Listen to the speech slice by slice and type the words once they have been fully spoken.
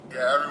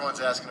Yeah, everyone's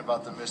asking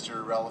about the Mr.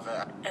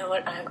 Irrelevant. And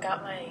what I've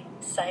got my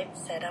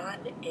sights set on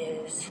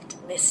is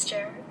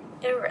Mr.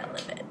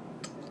 Irrelevant.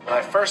 When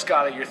I first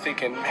got it, you're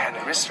thinking, man,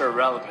 Mr.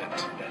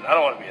 Irrelevant. And I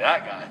don't want to be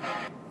that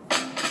guy.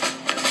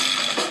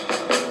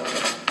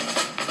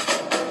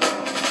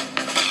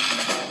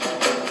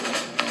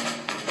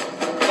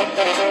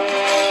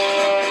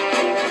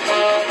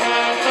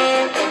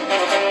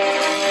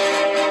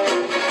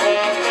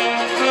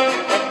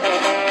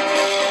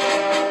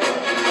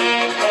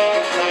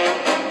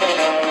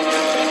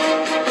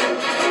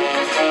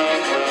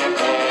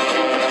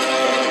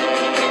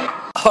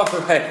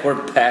 Alright,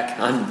 we're back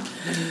on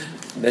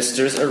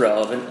Misterz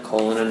Irrelevant,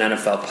 an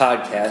NFL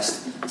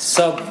podcast,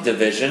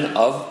 subdivision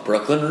of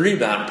Brooklyn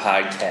Rebound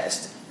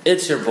Podcast.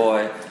 It's your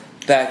boy,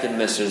 back in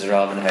Misterz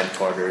Irrelevant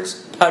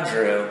headquarters,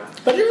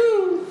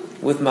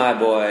 Padru, with my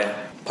boy,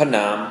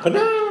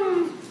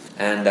 Panam.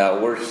 And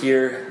we're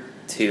here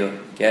to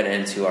get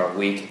into our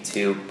Week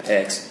 2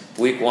 picks.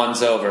 Week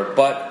 1's over,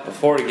 but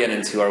before we get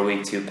into our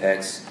Week 2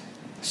 picks,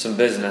 some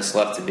business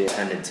left to be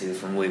attended to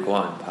from Week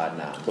 1,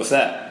 Panam. What's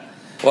that?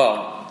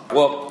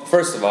 Well,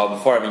 first of all,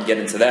 before I even get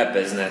into that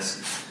business,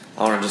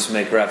 I want to just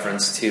make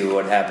reference to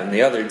what happened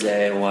the other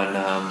day when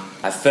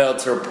I failed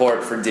to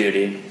report for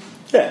duty.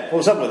 Yeah,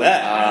 what's up with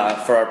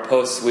that? For our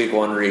post-Week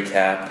 1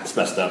 recap. It's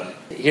messed up.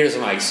 Here's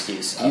my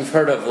excuse. You've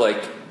heard of,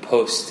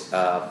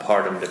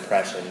 postpartum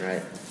depression,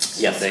 right?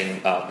 Yes. Something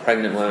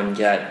pregnant women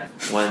get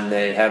when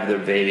they have their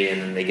baby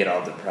and then they get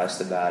all depressed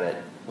about it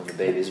when the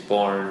baby's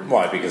born.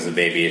 Why? Because the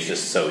baby is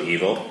just so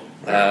evil?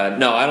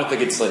 No, I don't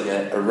think it's like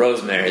a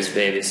Rosemary's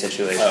Baby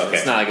situation. Oh, okay.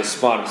 It's not like a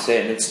spawn of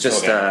Satan. It's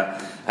just,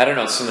 I don't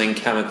know, something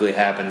chemically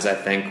happens, I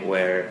think,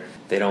 where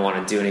they don't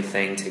want to do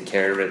anything, take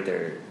care of it.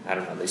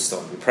 They still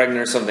want to be pregnant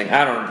or something.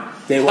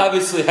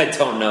 Obviously, I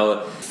don't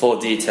know full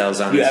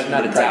details on this. I'm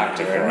not a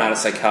doctor. I'm not a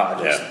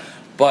psychologist. Yeah.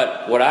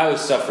 But what I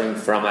was suffering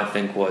from, I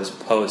think, was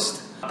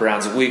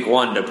post-Brown's Week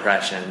 1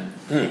 depression,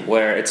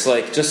 where it's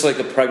like, just like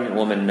a pregnant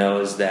woman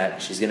knows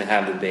that she's going to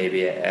have the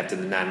baby after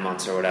the 9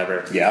 months or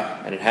whatever.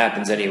 Yeah. And it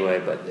happens anyway,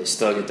 but they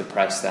still get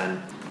depressed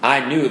then.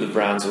 I knew the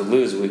Browns would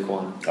lose Week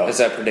 1, as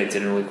I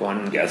predicted in Week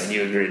 1, yes. and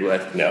you agreed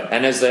with. No.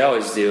 And as they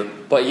always do.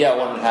 But yeah,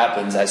 when it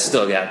happens, I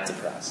still got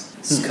depressed.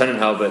 Just couldn't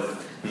help it.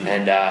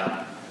 And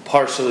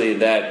partially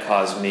that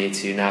caused me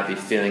to not be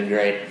feeling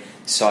great.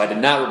 So I did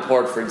not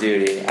report for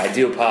duty. I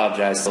do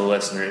apologize to the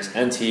listeners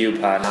and to you,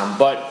 Padam.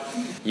 But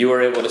you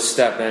were able to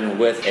step in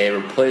with a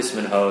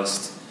replacement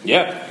host.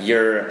 Yep.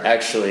 You're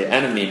actually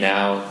enemy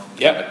now.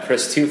 Yep.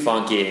 Chris Too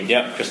Funky.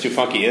 Yep, Chris Too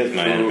Funky is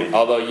my enemy.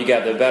 Although you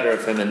got the better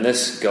of him in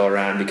this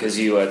go-around because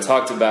you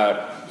talked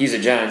about, he's a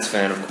Giants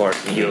fan, of course,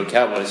 and you a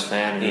Cowboys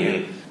fan.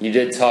 And you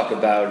did talk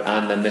about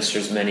on the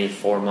Mister's Mini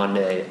for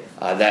Monday,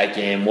 that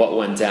game, what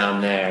went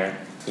down there.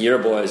 Your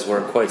boys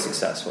were quite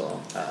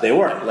successful. They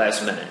were.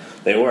 Last minute.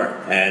 They were,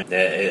 and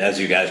as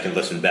you guys can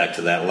listen back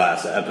to that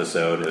last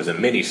episode, it was a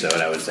mini-sode,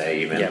 I would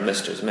say, even. Yeah,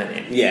 Mister's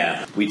Mini.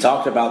 Yeah, we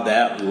talked about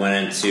that. We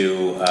went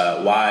into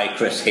why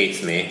Chris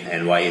hates me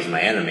and why he's my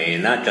enemy,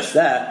 and not just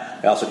that,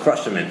 I also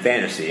crushed him in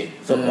fantasy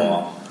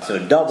football. So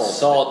double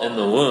salt in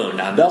the wound.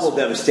 Double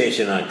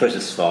devastation on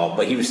Chris's fault,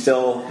 but he was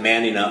still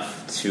man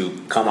enough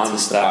to come on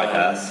this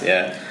podcast.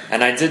 Yeah,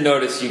 and I did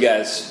notice you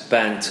guys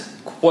spent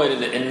quite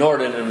an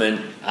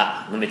inordinate.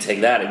 Let me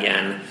take that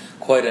again.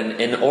 Quite an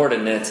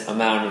inordinate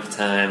amount of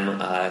time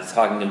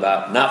talking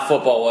about not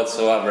football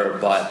whatsoever,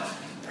 but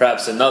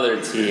perhaps another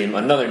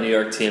New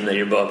York team that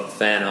you're both a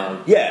fan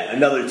of. Yeah,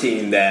 another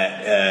team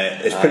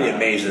that is pretty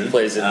amazing.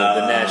 Plays in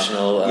the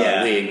National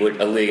League,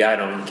 a league I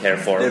don't care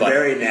for. They're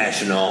very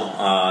national.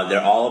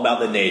 They're all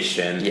about the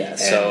nation. Yeah,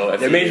 so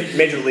they're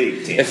major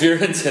league teams. If you're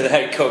into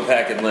that, go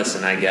back and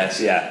listen, I guess.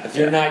 Yeah. If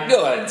you're not,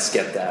 go ahead and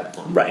skip that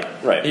one.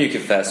 Right. You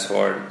can fast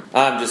forward.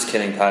 I'm just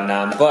kidding,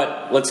 Padnam.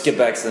 But let's get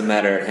back to the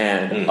matter at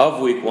hand. Of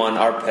Week 1,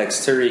 our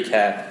picks. To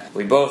recap,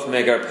 we both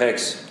make our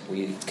picks.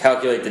 We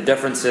calculate the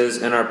differences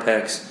in our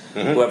picks.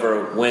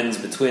 Whoever wins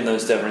between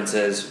those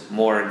differences,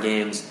 more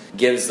games,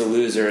 gives the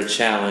loser a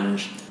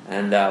challenge.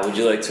 And would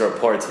you like to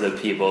report to the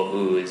people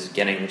who is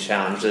getting the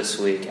challenge this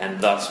week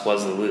and thus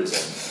was the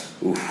loser?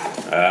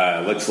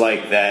 Looks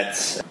like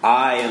that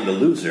I am the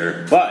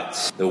loser,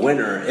 but the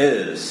winner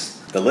is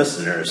the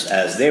listeners,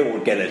 as they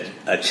will get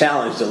a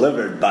challenge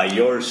delivered by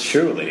yours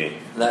truly.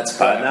 That's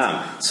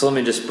correct. So let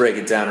me just break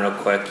it down real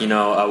quick. We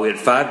had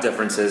 5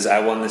 differences. I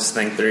won this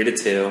thing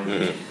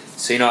 3-2.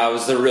 So, I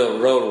was the real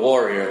road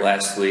warrior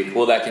last week.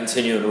 Will that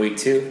continue in Week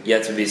 2?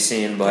 Yet to be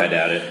seen, but I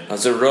doubt it. I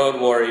was a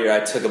road warrior. I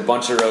took a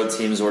bunch of road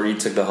teams where you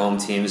took the home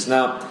teams.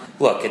 Now,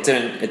 look, it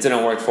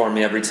didn't work for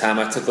me every time.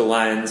 I took the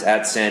Lions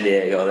at San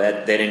Diego.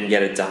 They didn't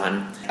get it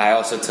done. I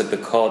also took the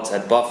Colts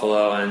at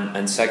Buffalo,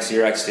 and Sexy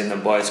Rexy and the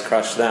boys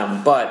crushed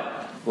them.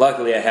 But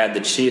luckily, I had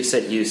the Chiefs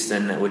at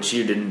Houston, which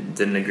you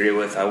didn't agree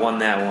with. I won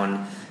that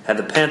one. Had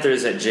the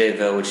Panthers at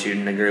Jayville, which you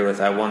didn't agree with.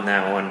 I won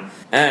that one.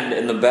 And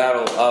in the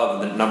battle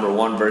of the number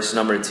 1 versus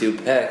number 2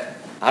 pick,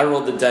 I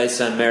rolled the dice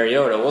on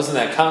Mariota. Wasn't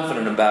that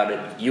confident about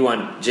it. You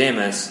went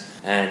Jameis,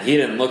 and he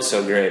didn't look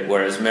so great,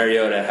 whereas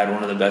Mariota had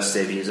one of the best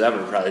debuts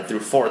ever, probably threw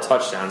 4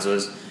 touchdowns.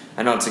 It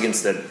I know it's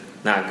against the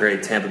not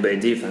great Tampa Bay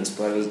defense,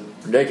 but it was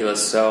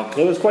ridiculous. So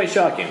It was quite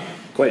shocking.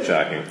 Quite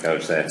shocking, I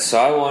would say. So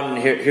I won.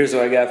 Here's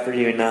what I got for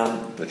you now.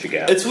 What you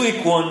got? It's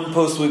week 1,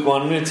 post week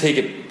 1. I'm going to take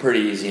it pretty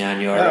easy on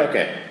you. All right?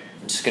 Okay.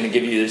 I'm just going to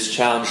give you this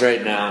challenge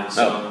right now.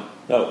 So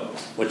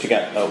what you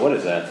got? Oh, what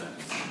is that?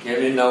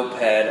 Give you a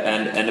notepad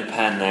and a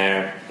pen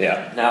there.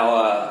 Yeah.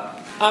 Now,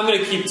 I'm going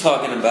to keep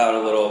talking about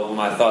a little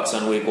my thoughts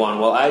on week 1.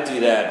 While I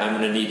do that, I'm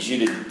going to need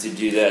you to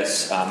do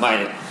this.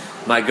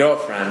 My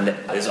girlfriend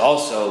is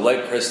also,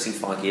 like Christy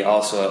Funky,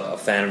 also a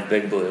fan of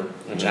Big Blue,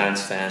 a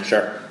Giants fan.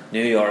 Sure.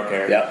 New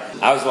Yorker. Yeah.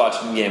 I was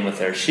watching the game with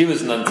her. She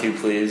was none too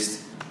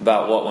pleased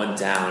about what went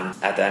down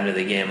at the end of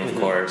the game, of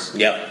course.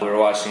 Yep. We were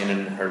watching it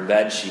in her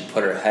bed. She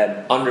put her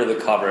head under the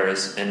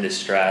covers in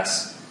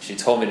distress. She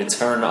told me to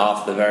turn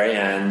off the very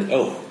end.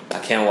 Oh. I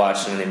can't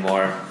watch it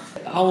anymore.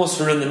 I almost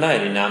ruined the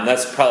night, and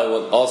that's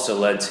probably what also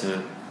led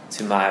to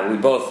we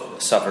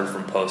both suffered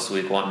from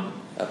post-week 1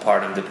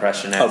 postpartum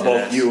depression after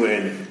both this. you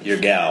and your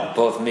gal.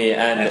 Both me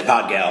and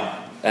Pod Gal.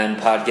 And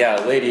Pod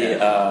Gal,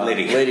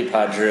 Lady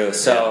Pod Drew.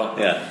 So,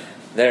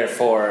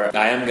 therefore,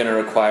 I am going to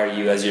require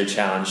you as your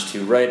challenge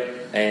to write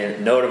a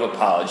note of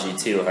apology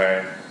to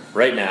her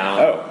right now.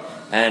 Oh.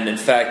 And in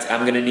fact,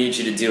 I'm going to need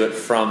you to do it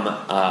from,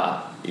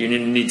 you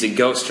need to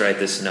ghostwrite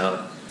this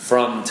note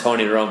from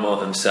Tony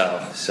Romo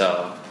himself.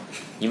 So,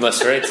 you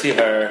must write to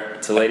her,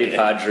 to Lady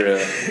Pod Drew,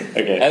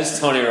 as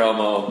Tony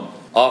Romo,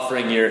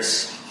 offering your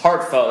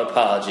heartfelt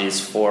apologies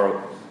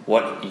for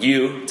what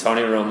you,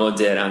 Tony Romo,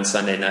 did on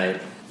Sunday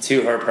night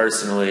to her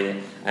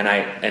personally, and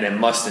it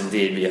must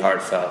indeed be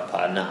heartfelt.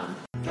 Podnam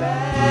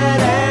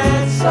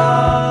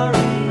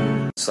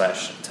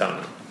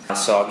 /Tony.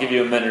 So I'll give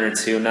you a minute or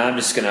two. Now I'm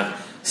just gonna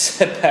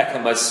sit back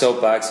on my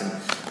soapbox and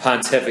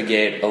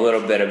pontificate a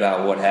little bit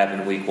about what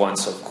happened week 1.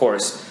 So of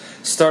course,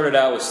 started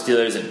out with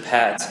Steelers and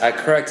Pats. I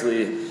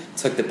correctly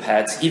took the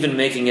Pats, even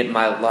making it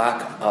my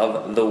lock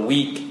of the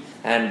week.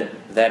 And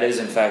that is,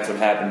 in fact, what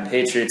happened.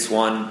 Patriots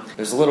won.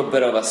 There's a little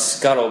bit of a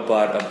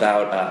scuttlebutt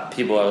about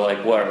people are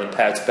like, what, are the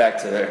Pats back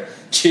to their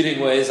cheating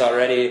ways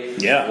already?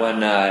 Yeah.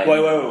 When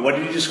wait, what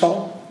did you just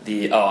call?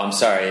 I'm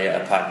sorry.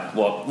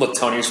 Well, look,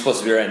 Tony, you're supposed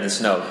to be writing this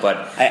note, but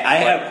I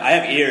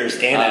have ears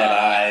and I have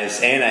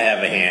eyes and I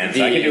have a hand,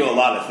 so I can do a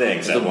lot of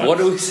things at once. What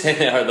do we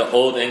say are the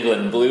Old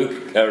England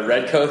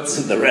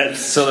redcoats? The Reds.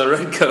 So the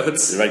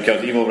redcoats. The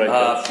redcoats, evil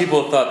redcoats.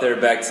 People thought they were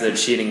back to their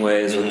cheating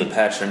ways with the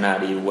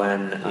Patronati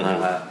when,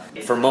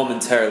 for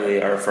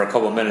momentarily, or for a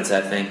couple of minutes,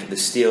 I think, the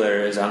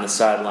Steelers on the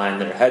sideline,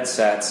 their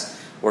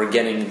headsets were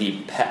getting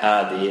the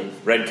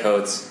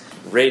redcoats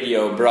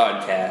radio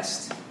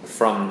broadcast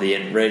from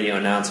the radio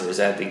announcers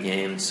at the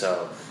game.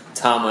 So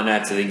Tomlin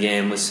after the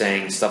game was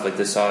saying stuff like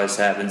this always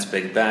happens,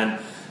 Big Ben.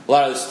 A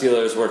lot of the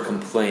Steelers were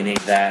complaining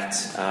that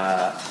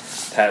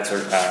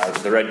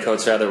the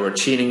Redcoats were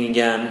cheating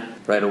again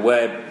right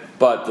away,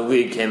 but the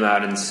league came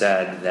out and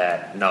said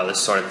that no, this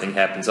sort of thing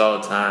happens all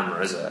the time,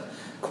 or is a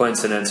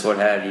coincidence, what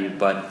have you.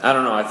 But I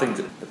don't know. I think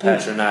the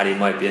Patronati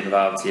might be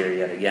involved here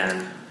yet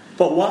again.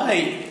 But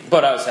why?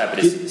 But I was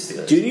happy to see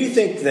the Steelers. Do you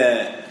think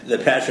that the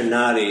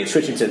Patronati,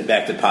 switching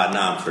back to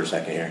Podnam for a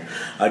second here,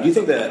 do you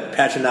think the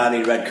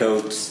Patronati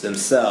Redcoats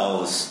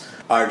themselves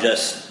are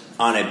just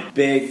on a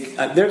big,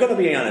 they're going to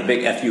be on a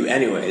big FU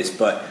anyways,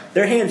 but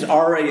their hand's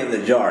already in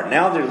the jar.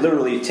 Now they're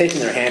literally taking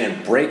their hand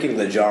and breaking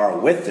the jar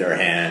with their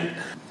hand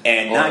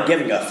and not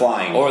giving a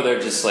flying. Or they're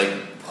just like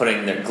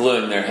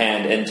gluing their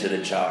hand into the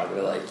jar.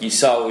 They're like, you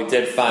saw what we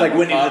did fine. Like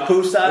Winnie the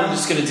Pooh style? We're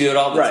just going to do it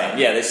all the time.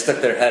 Yeah, they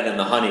stuck their head in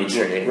the honey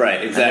tree.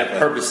 Right, exactly. And they're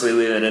purposely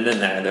leaving it in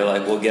there. They're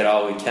like, we'll get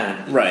all we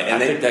can. Right.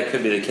 And I think that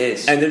could be the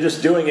case. And they're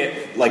just doing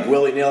it like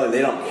willy-nilly.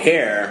 They don't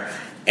care.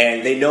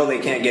 And they know they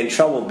can't get in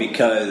trouble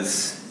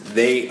because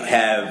they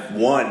have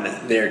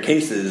won their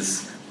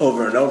cases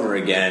over and over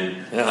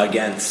again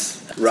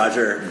against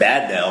Roger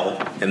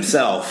Goodell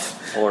himself.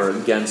 Or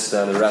against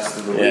the rest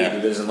of the league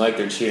who doesn't like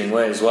their cheating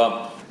ways.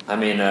 Well, I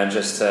mean,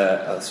 just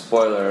a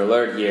spoiler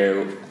alert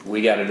here,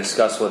 we got to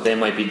discuss what they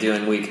might be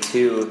doing week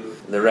 2.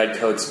 The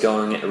Redcoats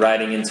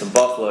riding into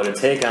Buffalo to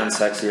take on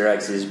Sexy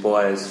Rexy's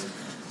boys.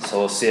 So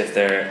we'll see if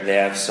they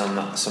have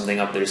something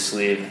up their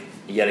sleeve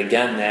yet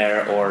again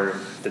there, or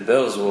the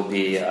Bills will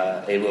be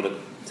able to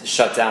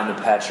shut down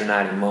the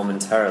Patronati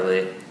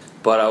momentarily.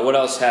 But what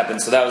else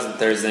happened? So that was the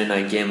Thursday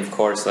night game, of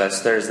course,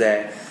 last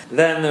Thursday.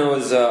 Then there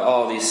was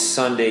all these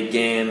Sunday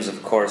games,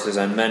 of course, as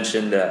I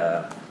mentioned.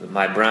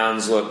 My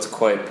Browns looked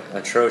quite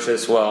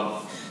atrocious.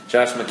 Well,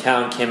 Josh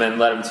McCown came in,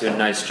 led him to a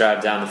nice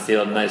drive down the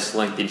field, nice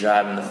lengthy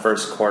drive in the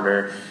first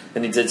quarter.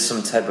 Then he did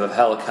some type of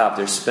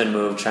helicopter spin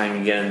move trying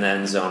to get in the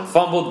end zone.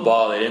 Fumbled the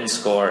ball, they didn't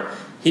score.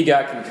 He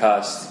got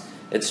concussed.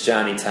 It's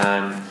Johnny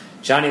time.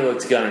 Johnny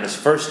looked good on his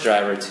first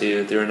drive or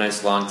two, threw a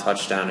nice long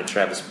touchdown to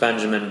Travis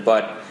Benjamin,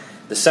 but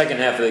the second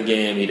half of the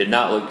game, he did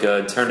not look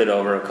good, turned it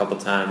over a couple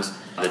times.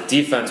 The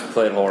defense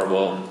played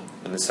horrible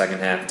in the second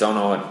half. Don't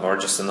know it, or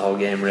just in the whole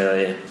game,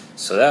 really.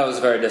 So that was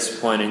very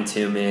disappointing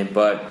to me.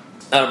 But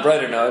on a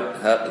brighter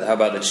note, how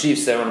about the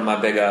Chiefs? They're one of my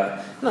big,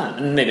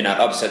 maybe not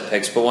upset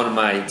picks, but one of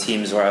my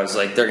teams where I was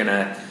like, they're going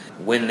to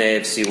win the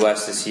AFC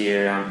West this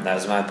year. That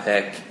was my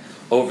pick.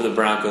 over the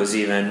Broncos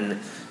even.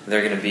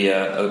 They're going to be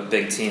a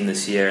big team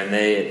this year, and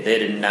they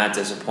did not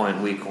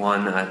disappoint week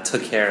 1.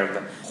 Took care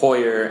of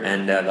Hoyer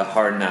and the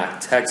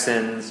hard-knock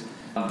Texans.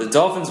 The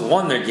Dolphins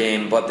won their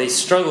game, but they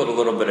struggled a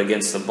little bit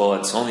against the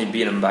Bullets. Only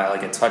beat them by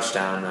like a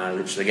touchdown,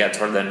 which they got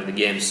toward the end of the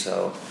game.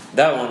 So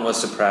that one was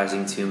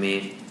surprising to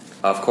me.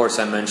 Of course,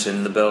 I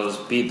mentioned the Bills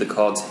beat the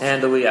Colts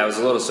handily. I was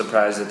a little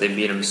surprised that they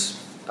beat them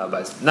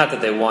by, not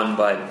that they won,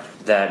 but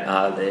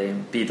that they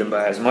beat them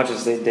by as much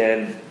as they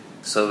did.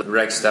 So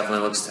Rex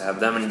definitely looks to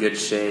have them in good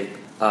shape.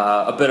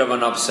 A bit of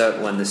an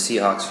upset when the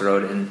Seahawks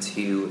rode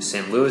into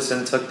St. Louis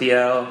and took the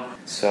L.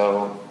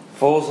 So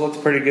Foles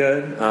looked pretty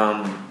good.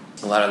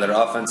 A lot of their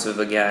offensive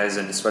guys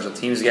and special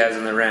teams guys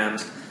in the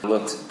Rams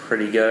looked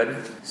pretty good.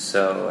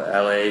 So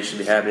LA should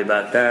be happy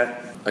about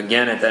that.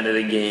 Again, at the end of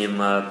the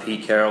game,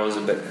 Pete Carroll was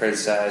a bit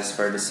criticized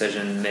for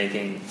decision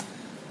making.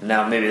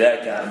 Now maybe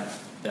that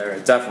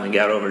definitely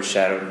got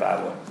overshadowed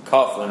by what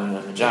Coughlin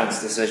and the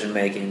Giants' decision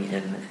making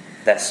in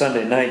that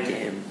Sunday night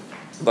game.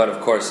 But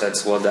of course,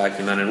 that's well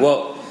documented.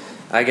 Well,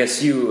 I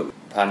guess you,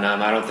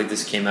 Padnam, I don't think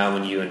this came out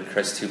when you and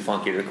Chris Too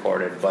Funky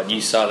recorded, but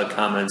you saw the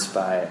comments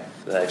by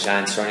the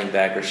Giants running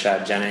back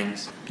Rashad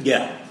Jennings.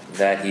 Yeah.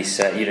 That he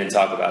said, you didn't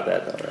talk about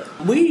that though,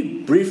 right?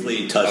 We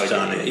briefly touched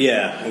on it.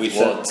 Yeah.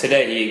 Well,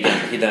 today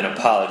he then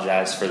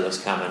apologized for those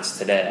comments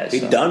today. He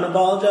done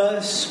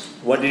apologize?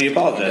 What did he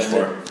apologize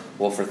for?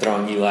 Well, for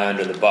throwing Eli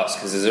under the bus,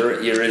 because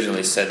he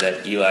originally said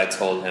that Eli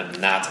told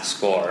him not to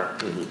score.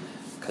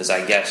 Because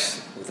I guess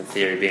the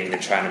theory being they're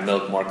trying to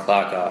milk more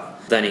clock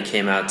off. Then he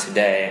came out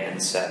today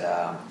and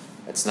said,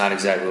 it's not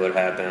exactly what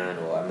happened,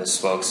 or I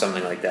misspoke,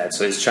 something like that.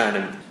 So he's trying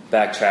to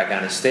backtrack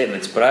on his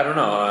statements. But I don't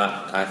know.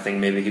 I think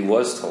maybe he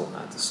was told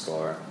not to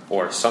score,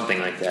 or something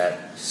like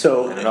that.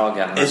 So and it all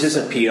got is this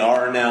a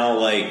PR now,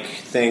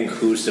 thing?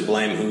 Who's to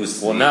blame?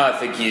 Well, now I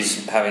think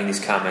he's having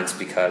these comments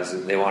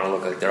because they want to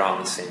look like they're all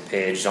on the same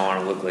page. Don't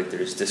want to look like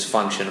there's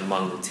dysfunction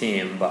among the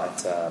team.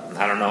 But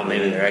I don't know.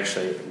 Maybe there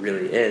actually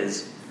really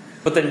is.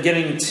 But then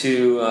getting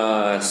to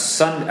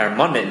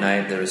Monday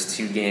night, there was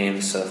 2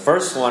 games. The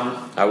first one,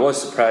 I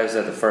was surprised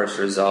at the first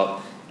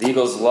result. The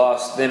Eagles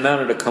lost. They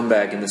mounted a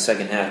comeback in the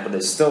second half, but they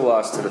still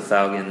lost to the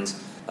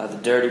Falcons, the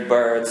Dirty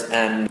Birds.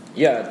 And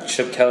yeah,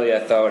 Chip Kelly, I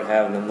thought, would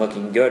have them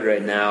looking good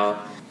right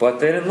now, but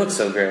they didn't look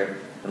so great.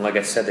 And like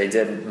I said, they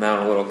did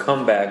mount a little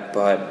comeback,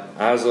 but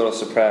I was a little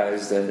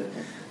surprised that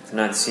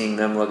not seeing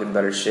them look in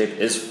better shape.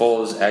 Is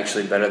Foles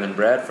actually better than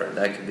Bradford?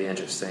 That could be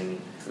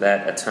interesting if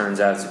that turns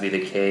out to be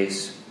the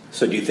case.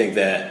 So do you think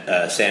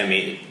that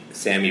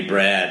Sammy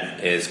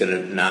Brad is going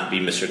to not be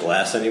Mr.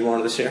 Glass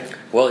anymore this year?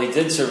 Well, he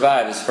did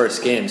survive his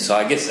first game, so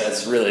I guess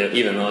that's really,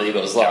 even though the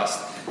Eagles lost,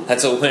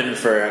 that's a win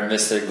for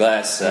Mr.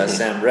 Glass,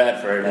 Sam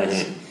Bradford.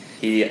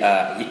 He even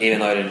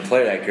though he didn't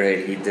play that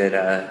great, he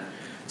did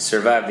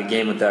survive the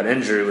game without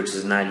injury, which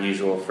is not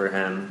usual for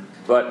him.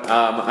 But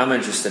I'm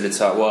interested to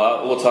talk.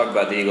 Well, we'll talk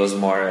about the Eagles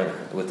more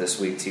with this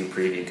Week 2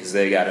 preview because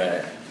they got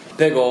a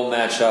big old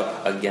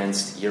matchup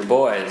against your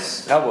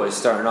boys. Cowboys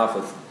starting off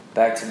with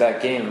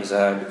back-to-back games,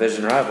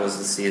 division rivals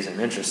this season.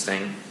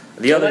 Interesting.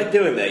 I like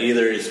doing that.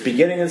 Either it's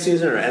beginning of the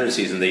season or end of the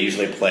season. They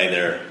usually play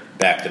their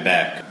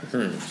back-to-back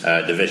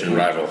division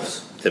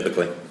rivals,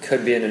 typically.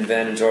 Could be an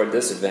advantage or a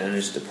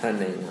disadvantage,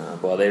 depending.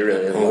 What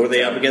are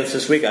they up against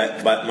this week?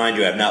 Mind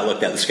you, I have not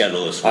looked at the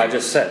schedule this week. I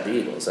just said the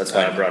Eagles. That's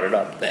why I brought it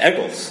up. The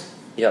Eagles.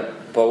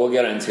 Yep, but we'll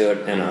get into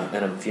it in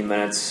a few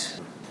minutes.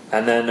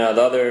 And then the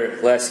other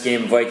last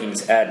game,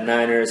 Vikings at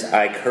Niners.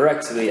 I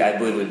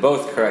believe we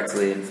both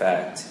correctly, in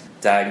fact,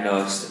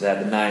 diagnosed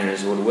that the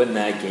Niners would win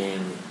that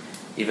game,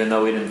 even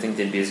though we didn't think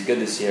they'd be as good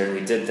this year, and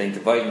we did think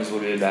the Vikings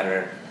would be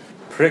better.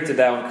 Predicted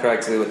that one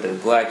correctly with the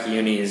black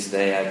unis.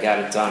 They got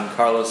it done.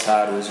 Carlos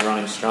Hyde was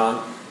running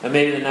strong, and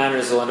maybe the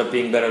Niners will end up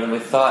being better than we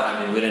thought.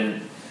 I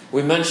mean,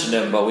 we mentioned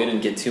him, but we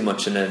didn't get too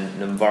much into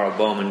Navarro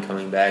Bowman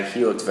coming back.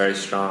 He looked very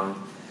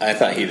strong. I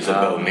thought he was a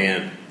bow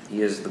man.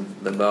 He is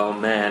the bow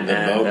man.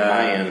 Bow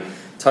man.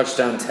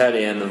 Touchdown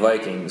Teddy and the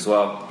Vikings.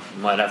 Well,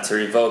 might have to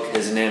revoke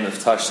his name of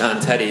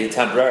Touchdown Teddy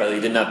temporarily.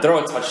 He did not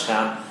throw a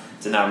touchdown,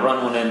 did not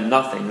run one in,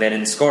 nothing. They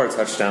didn't score a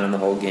touchdown in the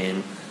whole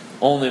game.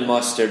 Only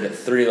mustered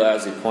 3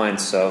 lousy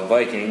points. So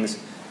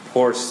Vikings,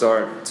 poor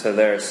start to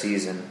their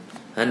season.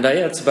 And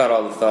that's about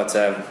all the thoughts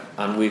I have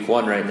on Week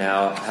 1 right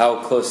now.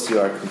 How close to you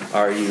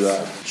are you?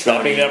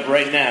 Wrapping it up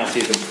right now.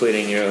 To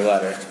completing your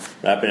letter.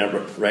 Wrapping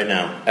up right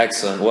now.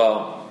 Excellent.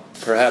 Well,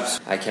 perhaps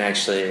I can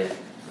actually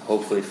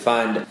hopefully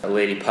find a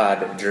Lady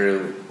Pod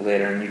Drew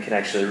later, and you can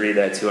actually read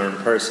that to her in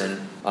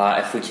person.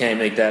 If we can't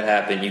make that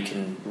happen, you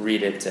can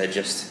read it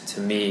just to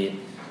me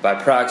by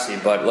proxy,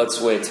 but let's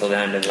wait till the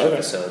end of the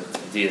episode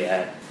to do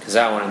that, because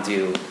I want to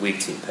do Week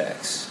 2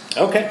 picks.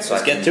 Okay, so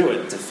let's get to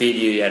it. Defeat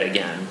you yet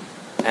again.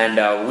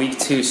 And Week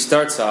 2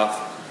 starts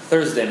off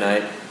Thursday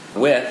night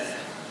with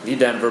the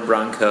Denver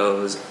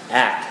Broncos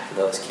at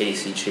those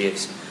KC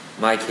Chiefs.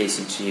 My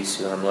KC Chiefs,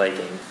 who I'm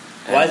liking.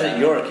 Why is it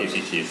your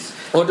KC Chiefs?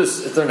 Well,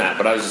 they're not,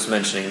 but I was just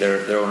mentioning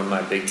they're one of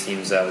my big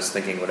teams I was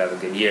thinking would have a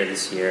good year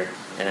this year.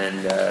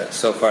 And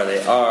so far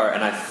they are,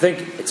 and I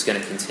think it's going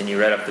to continue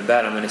right off the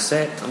bat. I'm going to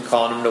say it. I'm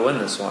calling them to win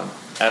this one.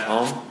 At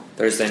home,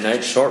 Thursday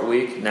night, short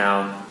week.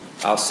 Now,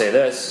 I'll say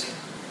this.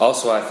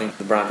 Also, I think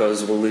the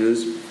Broncos will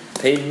lose.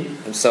 Peyton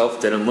himself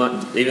didn't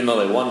win, even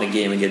though they won the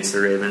game against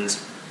the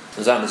Ravens. It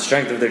was on the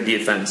strength of their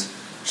defense.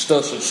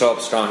 Still should show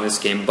up strong this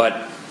game,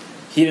 but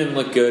he didn't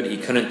look good. He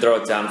couldn't throw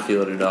it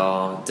downfield at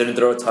all. Didn't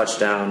throw a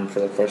touchdown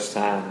for the first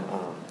time.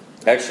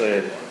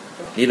 Actually,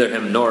 neither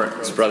him nor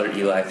his brother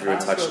Eli threw a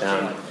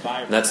touchdown.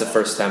 And that's the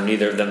first time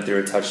neither of them threw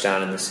a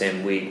touchdown in the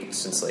same week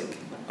since like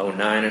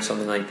 2009 or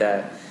something like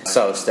that. I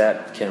saw the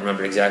stat, can't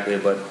remember exactly,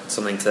 but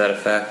something to that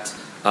effect.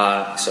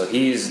 So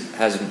he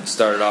hasn't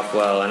started off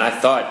well, and I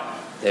thought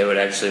they would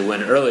actually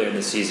win earlier in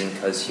the season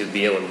because he would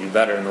be able to do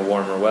better in the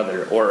warmer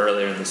weather or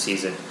earlier in the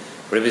season.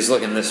 But if he's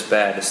looking this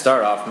bad to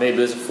start off, maybe it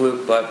was a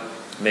fluke, but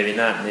maybe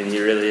not. Maybe he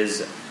really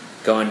is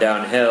going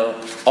downhill.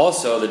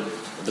 Also,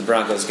 the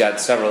Broncos got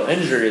several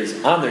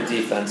injuries on their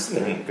defense.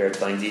 They're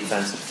playing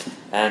defense,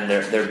 and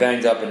they're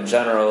banged up in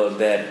general a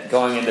bit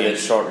going into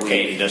this short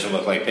week. He doesn't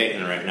look like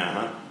Peyton right now,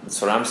 huh? That's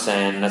what I'm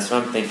saying. That's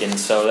what I'm thinking.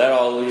 So that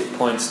all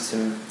points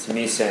to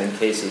me saying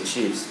KC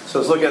Chiefs. So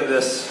let's look at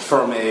this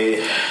from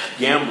a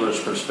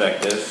gambler's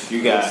perspective.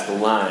 You got What's the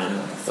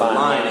line. The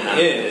line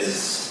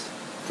is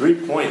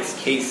 3 points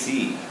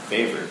KC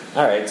favored.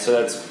 All right, so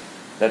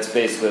that's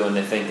basically when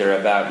they think they're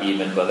about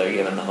even, but they're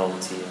giving the home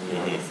team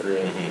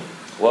 3.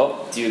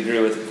 Well, do you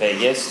agree with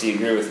Vegas? Do you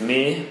agree with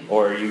me?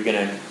 Or are you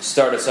going to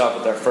start us off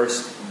with our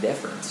first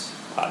difference?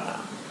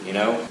 You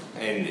know,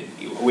 and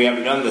we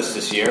haven't done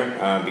this year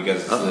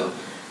because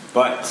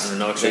but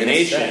the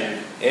nation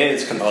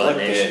is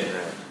conflicted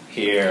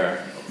here.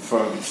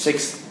 From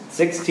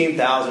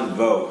 16,000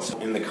 votes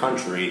in the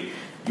country,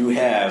 you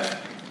have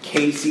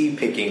KC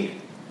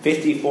picking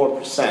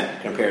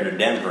 54% compared to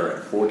Denver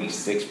at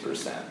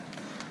 46%.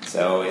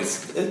 So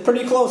it's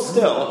pretty close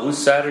still. Well, whose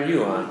side are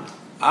you on?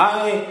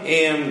 I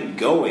am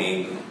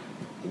going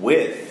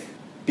with,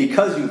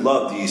 because you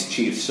love these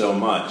Chiefs so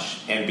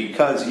much, and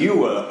because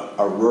you are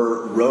a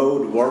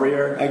road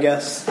warrior, I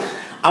guess,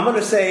 I'm going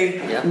to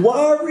say,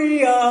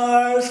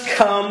 Warriors,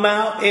 come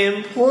out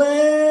and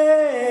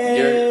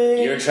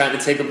play. You're trying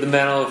to take up the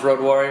mantle of road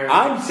warrior?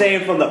 I'm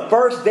saying from the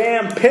first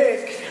damn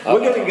pick, we're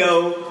going to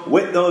go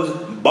with those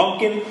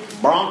bunking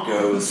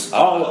Broncos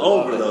all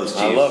over those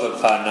Chiefs. I love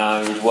it,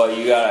 Patna. Well,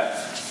 you got,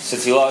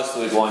 since you lost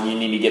week 1, you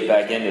need to get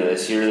back into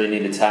this. You really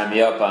need to tie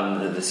me up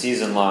on the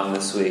season long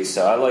this week.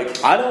 So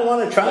I don't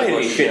want to try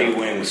any shitty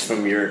wins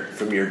from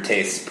your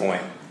taste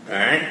point. All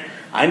right,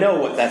 I know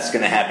what that's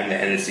going to happen at the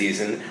end of the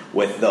season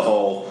with the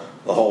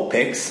whole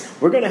picks.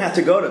 We're going to have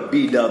to go to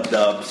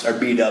B-dubs or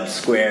B-dubs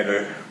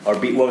squared or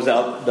B. What was the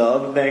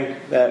other thing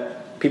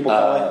that people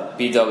call it?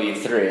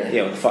 BW3.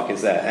 Yeah, what the fuck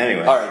is that?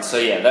 Anyway. All right, so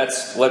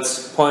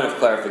let's point of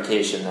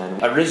clarification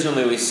then.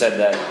 Originally, we said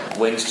that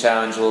Wings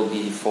Challenge will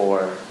be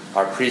for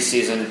our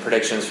preseason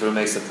predictions for who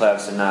makes the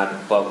playoffs and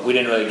not, but we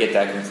didn't really get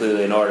that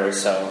completely in order,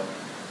 so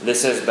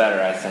this is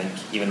better, I think,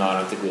 even though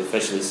I don't think we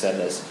officially said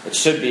this. It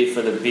should be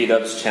for the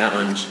Beat-Ups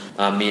Challenge,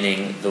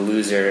 meaning the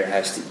loser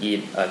has to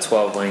eat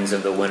 12 wings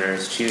of the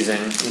winner's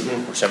choosing,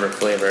 whichever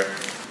flavor.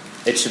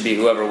 It should be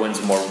whoever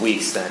wins more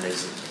weeks then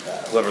is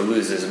whoever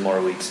loses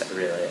more weeks,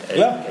 really.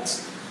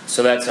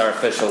 So that's our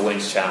official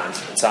Wings Challenge.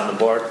 It's on the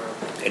board?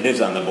 It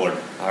is on the board.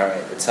 All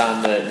right. It's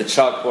on the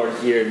chalkboard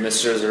here in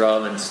Misterz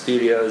Irrelevant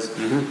Studios.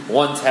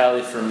 1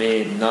 tally for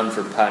me, none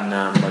for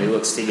Padnam, but he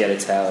looks to get a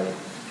tally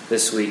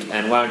this week.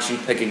 And why don't you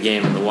pick a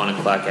game in the 1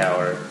 o'clock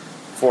hour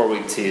for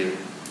week 2?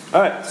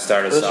 All right. Let's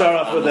start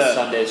off with the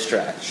Sunday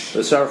stretch.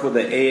 Let's start off with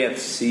the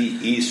AFC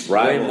East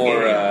rival game.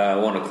 Way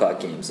more 1 o'clock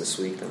games this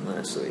week than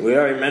last week. We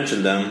already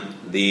mentioned them.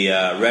 The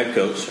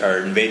Redcoats are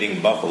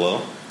invading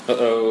Buffalo.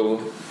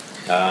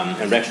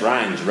 And Rex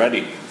Ryan's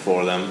ready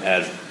for them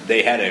as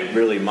they had a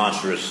really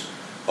monstrous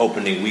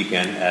opening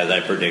weekend, as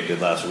I predicted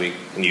last week,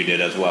 and you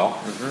did as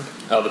well.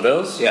 Oh, the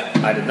Bills? Yeah.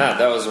 I did not.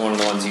 That was one of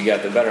the ones you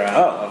got the better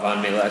of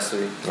on me last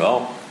week.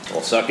 Well,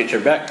 we'll suck at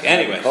your back.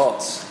 Anyway.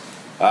 Colts.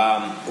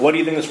 What do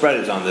you think the spread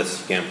is on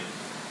this game?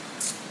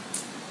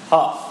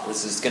 Tough.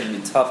 This is going to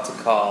be tough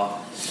to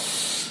call.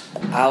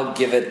 I'll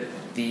give it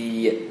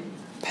the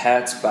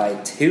Pats by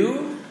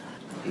 2.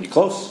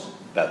 Close.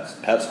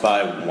 Pats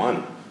by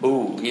 1.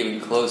 Ooh,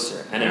 even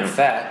closer. And in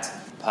fact,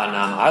 Patnam,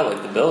 I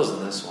like the Bills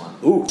in this one.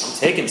 Ooh. I'm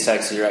taking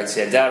Sexy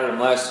Rexy. I doubted him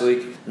last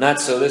week. Not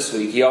so this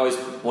week.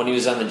 When he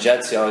was on the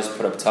Jets, he always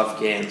put up tough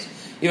games.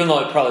 Even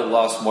though he probably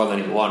lost more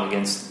than he won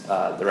against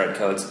the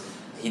Redcoats,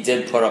 he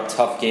did put up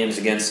tough games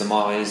against them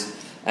always.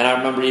 And I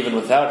remember even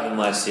without him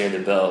last year, the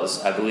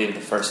Bills, I believe the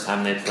first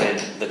time they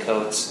played the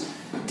Coats,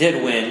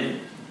 did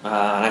win. And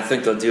I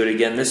think they'll do it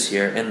again this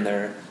year in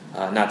their,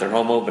 not their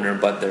home opener,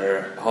 but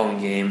their home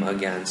game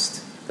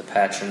against the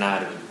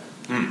Patronati.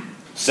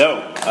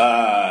 So,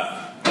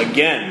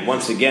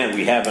 once again,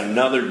 we have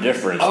another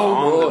difference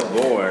on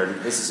the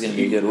board. This is going to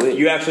be a good week.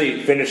 You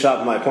actually finished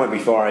off my point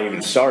before I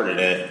even started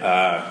it.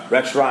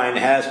 Rex Ryan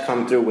has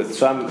come through with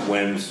some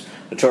wins.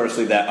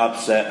 Notoriously, that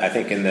upset, I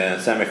think, in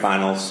the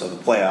semifinals of the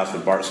playoffs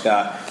with Bart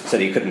Scott,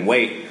 said he couldn't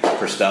wait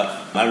for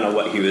stuff. I don't know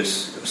what he was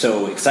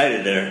so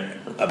excited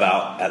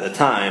about at the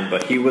time,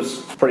 but he was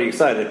pretty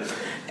excited.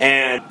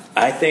 And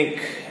I think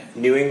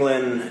New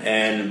England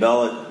and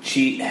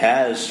Belichick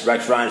has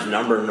Rex Ryan's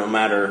number no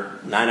matter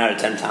 9 out of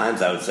 10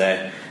 times, I would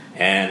say.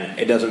 And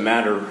it doesn't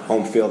matter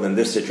home field in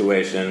this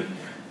situation.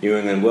 New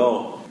England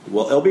will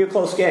it'll be a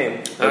close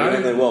game, but New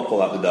England will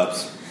pull out the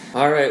dubs.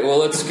 All right, well,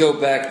 let's go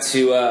back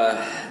to...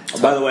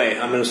 by the way,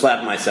 I'm going to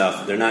slap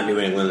myself. They're not New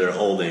England, they're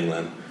Old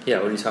England. Yeah,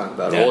 what are you talking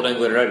about? Yeah. Old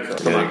England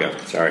Redcoats. There you go.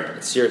 Sorry.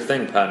 It's your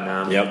thing,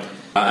 Padnam. Yep.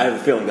 I have a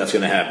feeling that's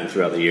going to happen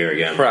throughout the year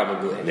again.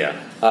 Probably. Yeah.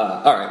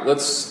 All right,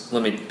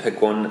 let me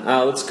pick one.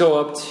 Let's go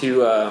up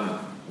to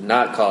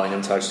not calling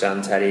him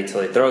touchdown Teddy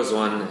until he throws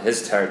one.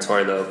 His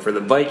territory, though, for the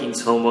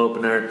Vikings home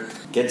opener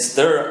against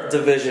their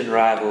division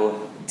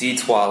rival,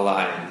 Detroit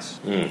Lions.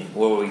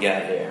 What do we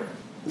got here?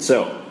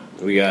 So,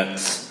 we got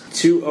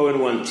 2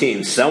 0-1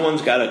 teams.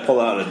 Someone's got to pull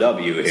out a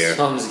W here.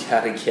 Someone's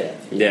got to get.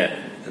 Yeah.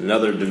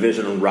 Another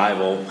divisional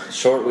rival.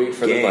 Short week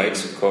for game. the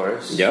Vikes, of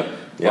course. Yep.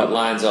 But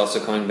Lions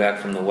also coming back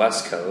from the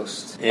West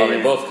Coast. Well,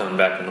 they both coming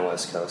back from the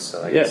West Coast,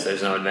 so I guess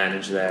there's no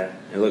advantage there.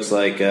 It looks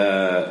like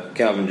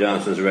Calvin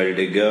Johnson's ready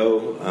to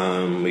go.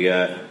 We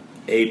got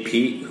AP,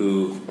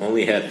 who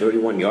only had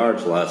 31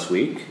 yards last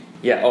week.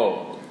 Yeah,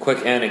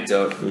 quick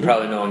anecdote.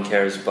 Probably no one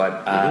cares,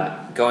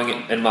 but going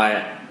in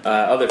my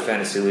other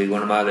fantasy league,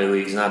 one of my other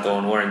leagues, not the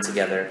one we're in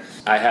together,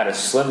 I had a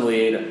slim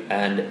lead,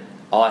 and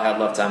all I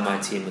had left on my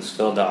team was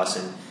Phil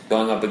Dawson.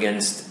 Going up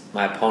against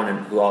my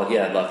opponent, who all he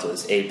had left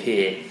was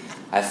AP,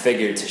 I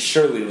figured to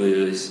surely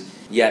lose,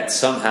 yet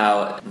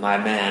somehow my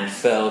man,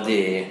 Phil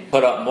D,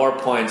 put up more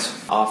points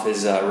off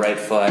his right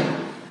foot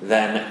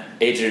than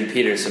Adrian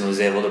Peterson was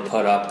able to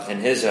put up in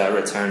his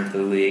return to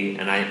the league,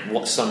 and I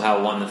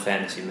somehow won the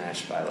fantasy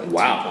match by 2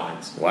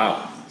 points.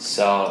 Wow.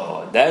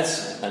 So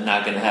that's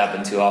not going to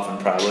happen too often,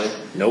 probably.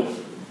 Nope.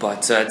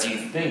 But do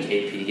you think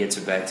AP gets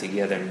it back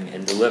together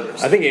and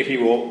delivers? I think AP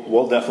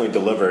will definitely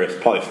deliver. It's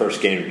probably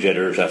first game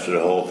jitters after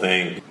the whole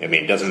thing. I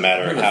mean, it doesn't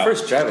matter in the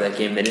first drive of that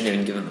game, they didn't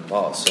even give him the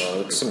ball,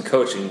 so some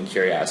coaching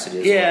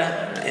curiosity as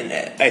well. And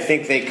I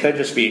think they could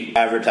just be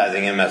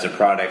advertising him as a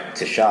product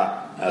to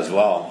shop as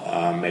well.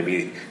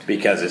 Maybe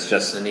because it's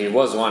just... And he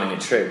was wanting a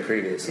trade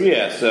previously.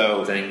 Yeah,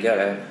 so... Didn't get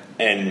it.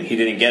 And he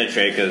didn't get a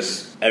trade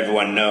because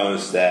everyone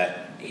knows that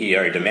he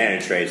already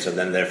demanded trade, so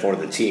then therefore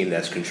the team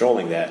that's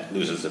controlling that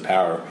loses the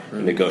power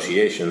in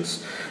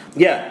negotiations.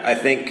 Yeah, I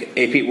think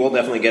AP will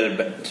definitely get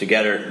it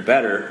together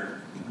better,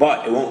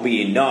 but it won't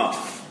be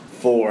enough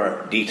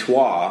for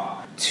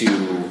Detroit to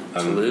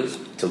lose.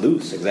 To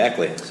lose,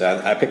 exactly. So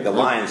I picked the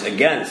Lions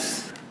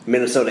against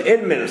Minnesota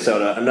in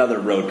Minnesota, another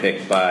road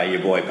pick by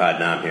your boy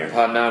Padnam here.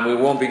 Padnam, we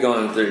won't be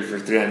going 3 for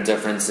 3 on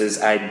differences.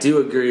 I do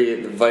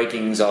agree the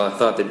Vikings, I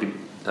thought they'd be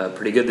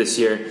pretty good this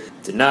year.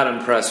 Did not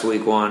impress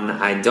week 1.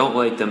 I don't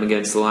like them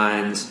against the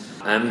Lions.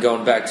 I'm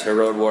going back to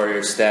Road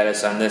Warrior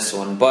status on this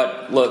one.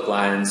 But look,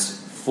 Lions,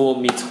 fool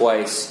me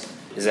twice.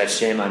 Is that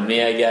shame on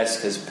me, I guess?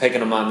 Because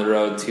picking them on the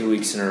road 2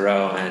 weeks in a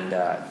row, and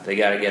they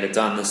got to get it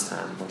done this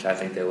time, which I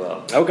think they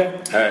will.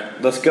 Okay. All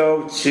right. Let's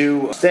go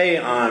to stay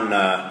on,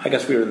 I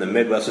guess we were in the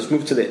Midwest. Let's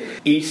move to the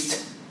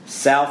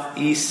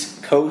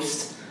southeast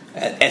coast.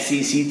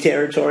 SEC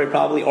territory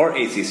probably, or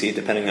ACC,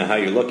 depending on how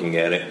you're looking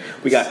at it.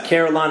 We got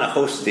Carolina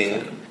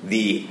hosting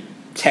the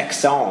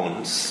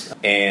Texans,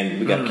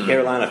 and we got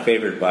Carolina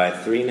favored by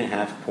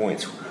 3.5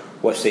 points.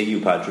 What say you,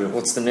 Padre?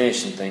 What's the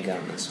nation think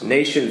on this one?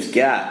 Nation's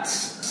got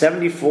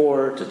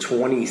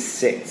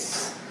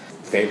 74-26.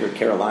 Favored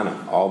Carolina,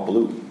 all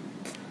blue.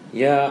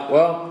 Yeah,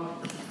 well,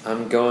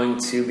 I'm going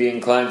to be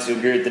inclined to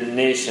agree with the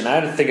nation. I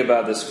had to think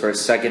about this for a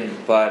second,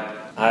 but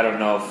I don't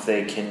know if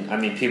they can. I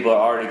mean, people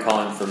are already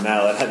calling for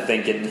Mallet, I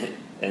think,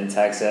 in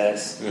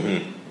Texas.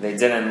 They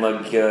didn't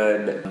look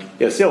good.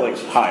 Yeah, still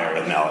looks higher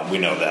than Mallet. We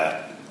know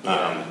that.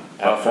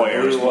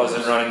 Alfred Blue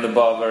wasn't running the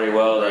ball very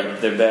well.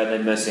 Right. They're badly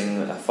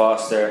missing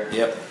Foster.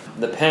 Yep.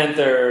 The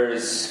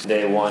Panthers,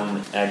 they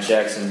won at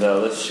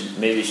Jacksonville. This should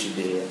be.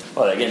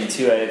 They're getting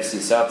 2 AFC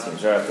South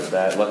teams right off the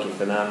bat. Lucky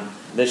for them.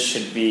 This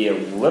should be a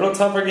little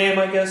tougher game,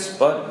 I guess,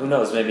 but who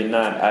knows? Maybe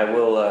not. I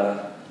will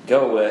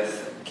go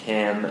with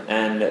Cam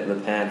and the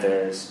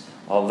Panthers.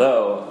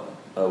 Although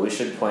we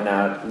should point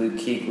out Luke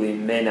Kuechly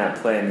may not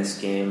play in this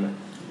game.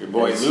 Your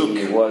boy Luke.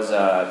 He was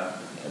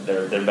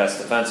their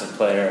best defensive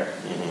player,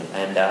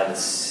 and I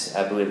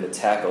believe the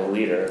tackle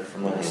leader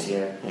from last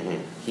year.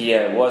 He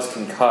was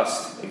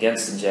concussed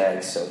against the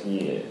Jags, so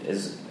he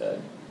is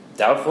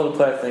doubtful to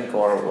play, I think,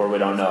 or we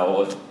don't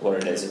know what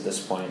it is at this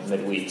point,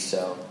 midweek.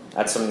 So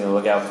that's something to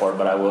look out for,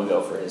 but I will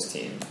go for his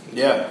team.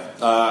 Yeah,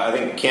 I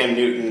think Cam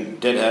Newton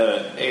did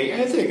have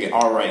an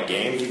all-right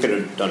game. He could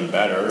have done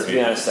better. To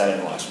be honest, I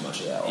didn't watch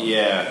much of that one.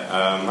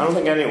 Yeah, I don't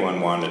think anyone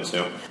wanted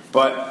to.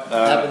 But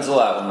happens a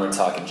lot when we're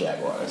talking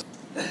Jaguars.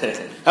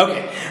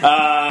 Okay.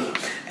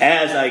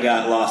 As I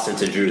got lost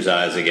into Drew's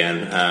eyes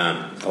again,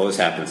 always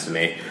happens to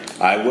me,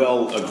 I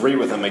will agree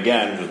with him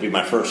again. It will be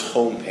my first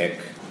home pick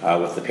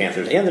with the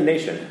Panthers and the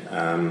Nation,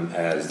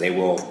 as they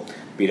will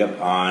beat up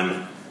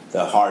on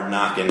the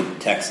hard-knocking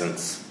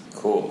Texans.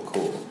 Cool.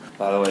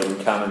 By the way,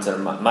 we commented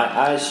on my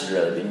eyes should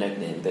really be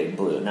nicknamed Big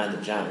Blue, not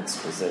the Giants,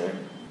 because they're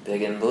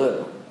big and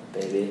blue,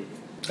 baby.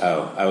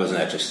 Oh, I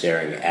wasn't actually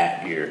staring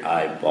at your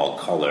eyeball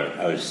color.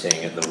 I was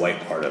saying at the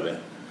white part of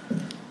it.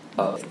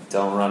 Oh,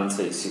 don't run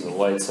until you see the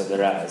whites of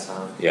their eyes,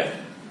 huh? Yeah.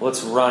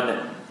 Let's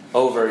run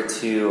over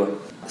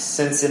to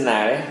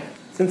Cincinnati.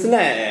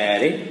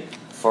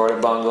 For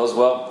the Bungles.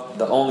 Well,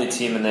 the only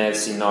team in the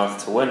AFC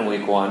North to win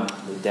Week 1,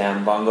 the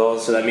damn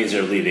Bungles. So that means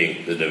they're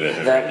leading the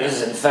division. That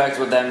is, in fact,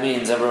 what that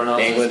means. Everyone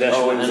else Bangladesh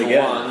is 0-1.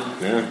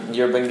 Yeah.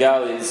 Your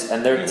Bengalis,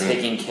 and they're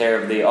taking care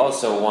of the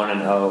also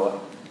 1-0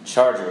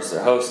 Chargers.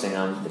 They're hosting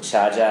them. The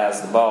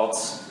Chargers, the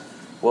Balts,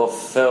 will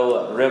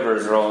Phil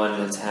Rivers roll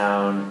into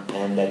town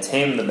and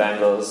tame the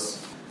Bengals.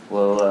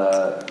 Will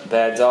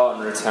Bad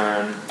Dalton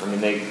return? I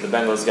mean, the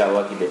Bengals got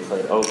lucky they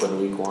played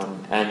Oakland Week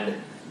 1, and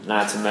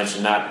not to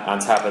mention, on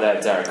top of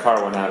that, Derek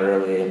Carr went out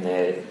early and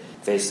they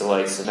faced the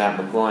likes of Matt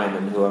McGloin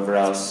and whoever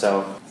else.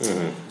 So,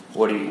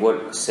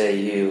 what say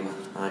you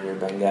on your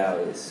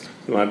Bengalis?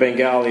 My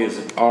Bengalis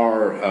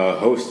are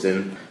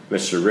hosting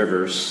Mr.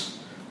 Rivers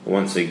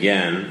once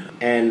again,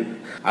 and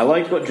I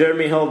liked what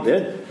Jeremy Hill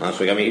did last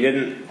week. I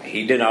mean,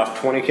 he did off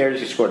 20 carries.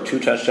 He scored 2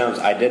 touchdowns.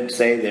 I did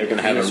say they're going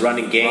to have a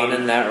running game,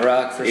 running that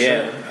rock for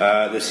sure.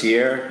 This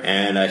year,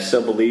 and I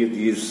still believe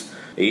these.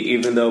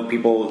 Even though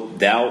people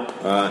doubt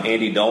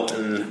Andy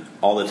Dalton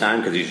all the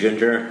time because he's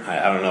ginger,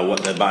 I don't know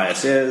what the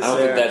bias is. I don't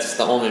think that's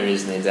the only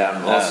reason they doubt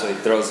him. Also, he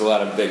throws a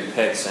lot of big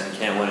picks and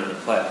can't win in the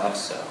playoffs.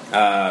 So,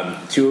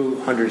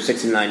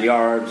 269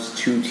 yards,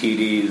 2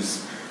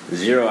 TDs,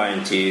 0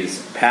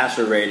 INTs,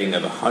 passer rating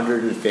of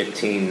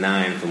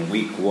 115.9 from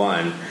Week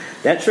 1.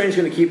 That train's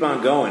going to keep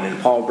on going,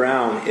 and Paul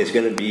Brown is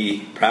going to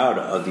be proud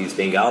of these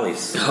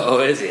Bengalis.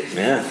 Oh, is he?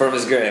 Yeah. From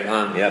his grave,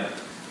 huh? Yep.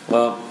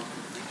 Well,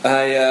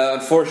 I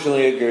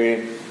unfortunately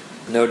agree.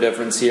 No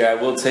difference here. I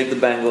will take the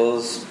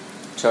Bengals.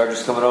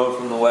 Chargers coming over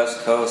from the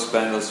West Coast.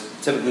 Bengals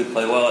typically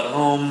play well at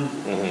home,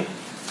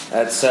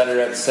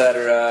 etc.,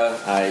 etc.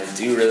 I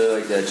do really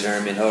like that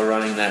Jeremy Hill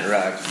running that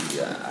rock.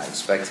 I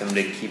expect him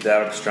to keep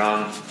that up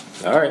strong.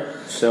 All right.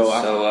 So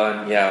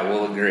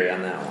we'll agree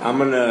on that one. I'm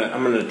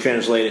gonna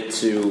translate it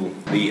to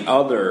the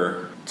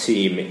other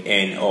team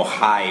in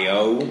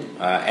Ohio.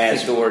 I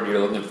think the word you're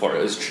looking for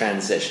is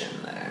transition.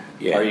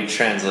 Yeah. Are you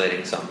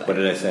translating something? What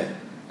did I say?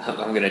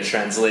 I'm going to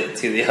translate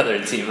to the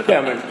other team. Yeah,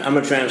 I'm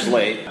going to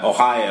translate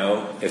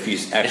Ohio. If you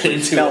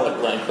actually spell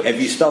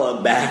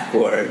it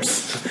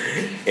backwards,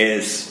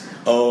 is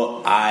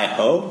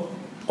O-I-Ho?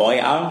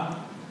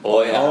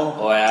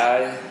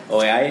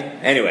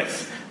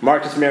 Anyways,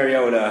 Marcus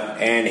Mariota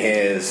and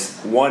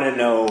his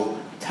 1-0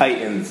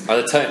 Titans.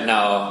 Are the Titans?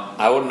 No,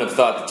 I wouldn't have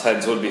thought the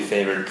Titans would be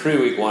favored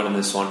pre-week 1 in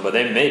this one, but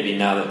they may be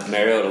now that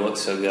Mariota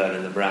looks so good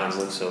and the Browns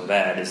look so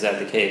bad. Is that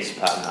the case,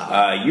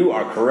 Pat? You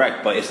are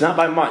correct, but it's not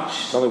by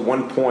much. It's only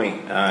 1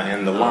 point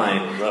in the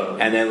line.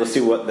 And then let's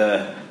see what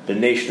the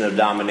Nation of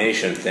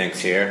Domination thinks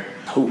here.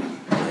 Ooh,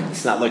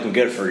 it's not looking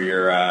good for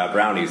your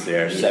Brownies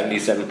there.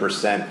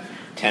 77%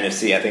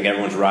 Tennessee. I think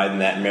everyone's riding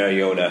that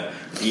Mariota.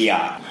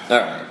 Yeah. All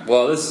right.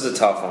 Well, this is a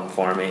tough one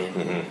for me.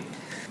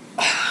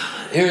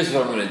 Here's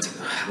what I'm going to do.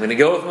 I'm going to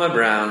go with my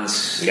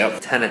Browns,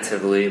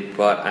 tentatively,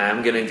 but I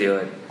am going to do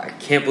it. I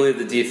can't believe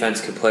the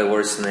defense could play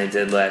worse than they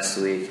did last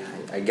week.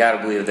 I got to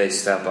believe they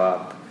step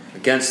up.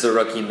 Against the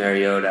rookie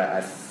Mariota,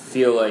 I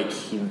feel like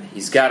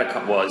he's got to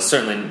come. Well, he's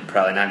certainly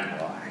probably not.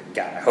 Well,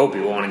 I hope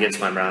he won't against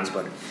my Browns,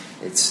 but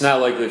it's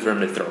not likely for him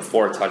to throw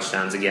 4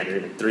 touchdowns again, or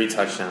even 3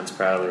 touchdowns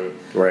probably.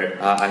 Right.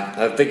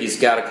 I think he's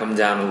got to come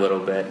down a little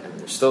bit. And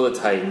they're still the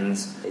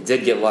Titans. They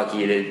did get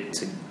lucky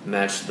to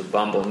match the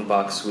bumbling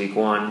Bucs Week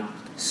 1.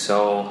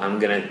 So I'm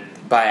going to,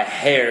 by a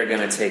hair,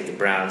 going to take the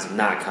Browns. I'm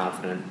not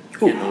confident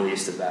in the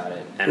least about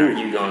it. And are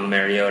you going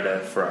Mariota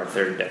for our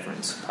third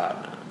difference?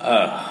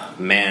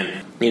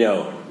 Man. You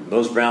know,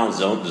 those Browns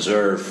don't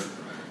deserve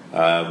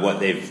what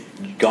they've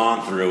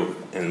gone through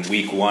in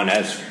Week 1.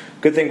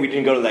 Good thing we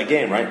didn't go to that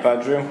game, right,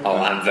 Padre? Oh,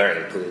 I'm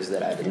very pleased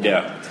that I didn't.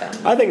 Yeah.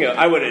 I think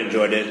I would have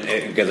enjoyed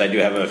it because I do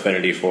have an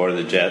affinity for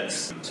the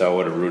Jets. So I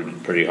would have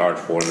rooted pretty hard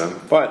for them.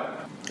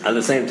 But at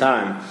the same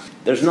time,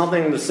 there's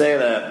nothing to say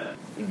that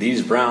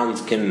these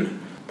Browns can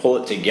pull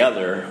it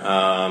together,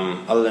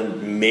 other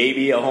than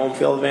maybe a home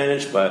field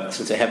advantage, but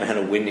since they haven't had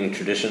a winning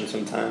tradition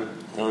sometime,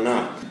 I don't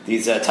know.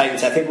 These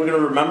Titans, I think we're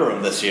going to remember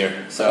them this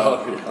year.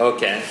 So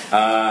okay.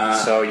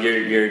 So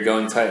you're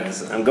going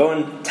Titans. I'm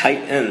going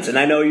Titans, and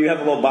I know you have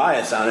a little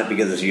bias on it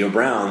because it's your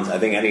Browns. I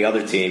think any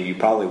other team, you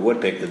probably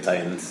would pick the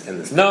Titans in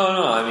this.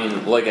 No. I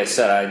mean, like I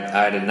said,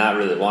 I did not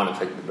really want to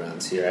pick the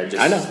Browns here.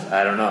 I know.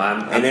 I don't know.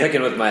 I'm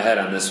picking with my head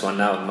on this one,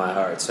 not with my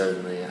heart.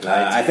 Certainly.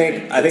 I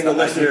think the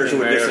listeners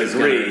would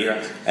disagree,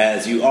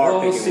 as you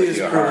are picking with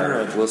your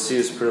heart. We'll see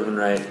who's proven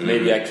right.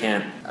 Maybe I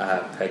can't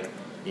pick.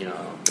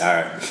 All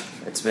right.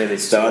 It's maybe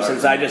so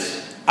since I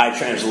just I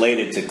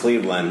translated to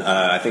Cleveland.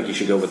 I think you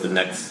should go with the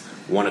next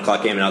 1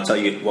 o'clock game, and I'll tell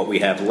you what we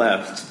have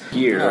left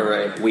here. All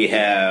right. We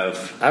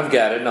have... I've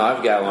got it. No,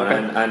 I've got one.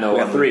 Okay. I know we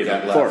one. got 3 of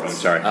got them. 4 of left.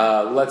 them, sorry.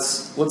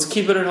 Let's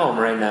keep it at home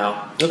right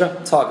now.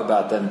 Okay. Talk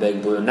about them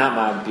Big Blue. Not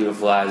my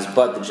beautiful eyes,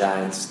 but the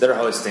Giants. They're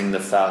hosting the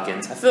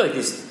Falcons. I feel like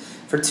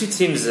for two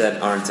teams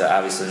that aren't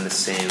obviously in the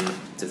same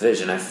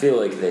division, I feel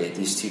like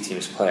these two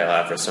teams play a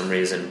lot for some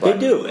reason. But they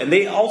do, and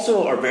they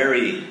also are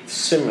very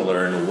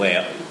similar in a way,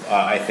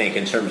 I think,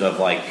 in terms of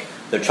like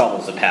their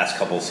troubles the past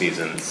couple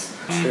seasons.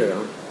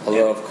 True.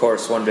 Although, of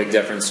course, one big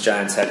difference,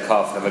 Giants have been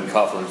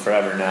Coughlin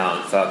forever now,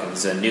 and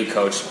Falcons' new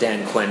coach,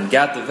 Dan Quinn,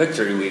 got the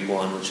victory week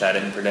 1, which I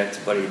didn't predict,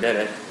 but he did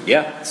it.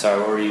 Yeah. Sorry,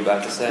 what were you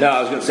about to say? No,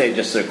 I was going to say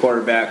just the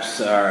quarterbacks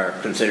are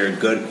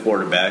considered good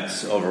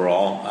quarterbacks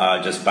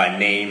overall, just by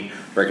name,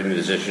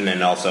 recognition,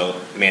 and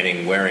also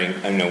Manning wearing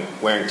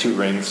 2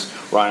 rings,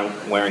 Ryan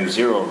wearing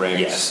 0 rings.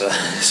 Yes.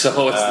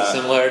 So what's the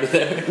similarity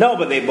there? No,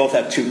 but they both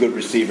have 2 good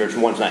receivers.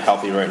 One's not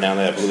healthy right now.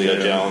 They have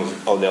Julio Jones,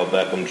 Odell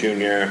Beckham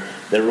Jr.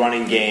 Their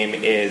running game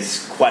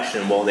is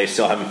questionable. They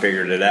still haven't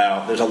figured it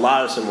out. There's a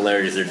lot of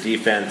similarities. Their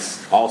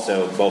defense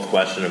also both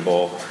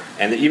questionable.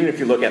 And even if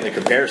you look at the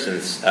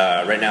comparisons,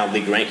 right now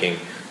league ranking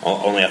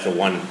only after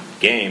 1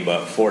 game,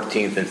 but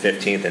 14th and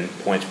 15th in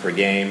points per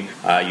game.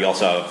 You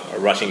also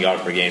have rushing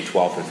yards per game,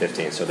 12th and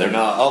 15th. So they're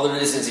not all the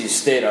reasons you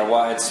state are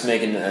why it's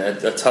making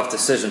a tough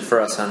decision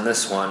for us on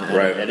this one. And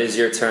right. It is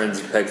your turn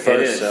to pick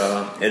first.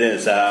 It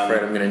is. I'm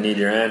afraid I'm going to need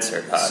your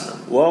answer,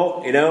 Cotton.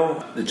 Well,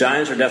 the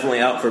Giants are definitely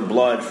out for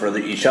blood for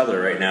each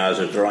other right now as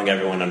they're throwing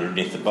everyone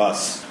underneath the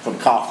bus, from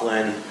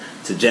Coughlin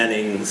to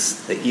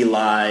Jennings, to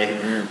Eli,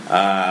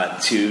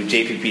 to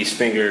JPP's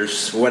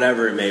fingers,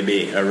 whatever it may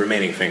be, or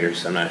remaining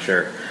fingers, I'm not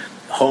sure.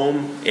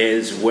 Home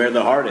is where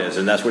the heart is,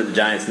 and that's where the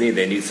Giants need.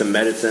 They need some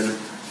medicine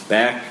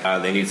back.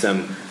 They need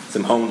some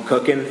home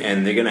cooking,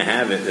 and they're going to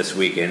have it this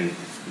week and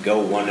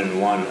go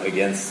 1-1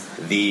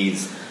 against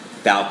these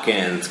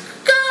Falcons.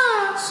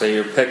 So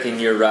you're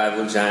picking your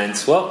rival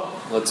Giants. Well,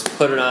 let's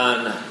put it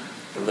on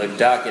the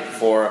docket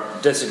for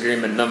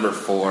disagreement number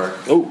 4.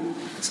 Oh.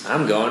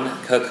 I'm going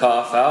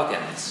Cacaw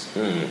Falcons.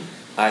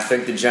 I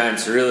think the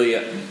Giants really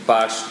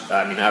botched.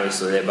 I mean,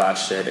 obviously they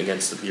botched it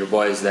against your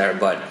boys there,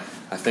 but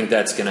I think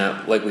that's going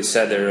to, like we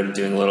said, they're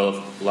doing a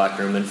little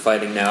locker room and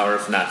fighting now, or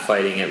if not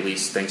fighting, at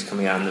least things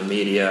coming out in the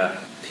media,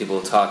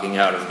 people talking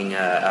out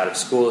of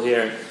school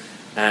here.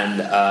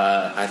 And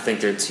I think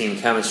their team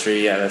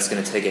chemistry, that's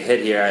going to take a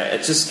hit here.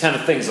 It's just kind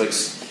of things like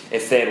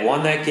if they had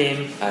won that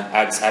game,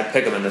 I'd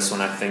pick them in this one,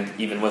 I think,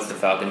 even with the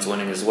Falcons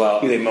winning as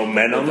well. You think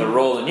momentum? They're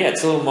rolling. Yeah,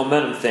 it's a little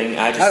momentum thing.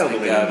 I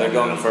think they're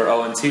going for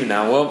 0-2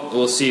 now. Well,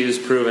 we'll see who's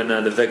proven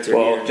the victor here.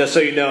 Well, just so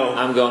you know,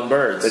 I'm going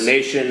Birds. The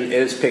nation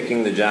is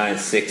picking the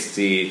Giants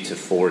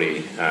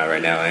 60-40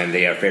 right now, and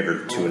they are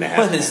favored 2.5.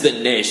 When has the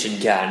nation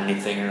got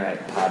anything right,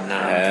 Pod 9?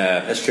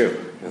 That's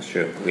true. That's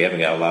true. We haven't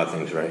got a lot of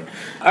things right.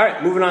 All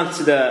right, moving on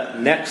to the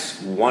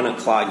next 1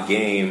 o'clock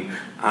game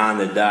on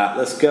the dot.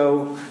 Let's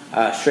go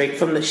straight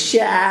from the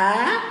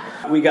Shy.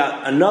 We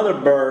got another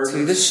bird.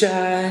 To the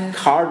Shy.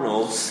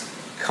 Cardinals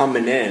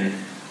coming in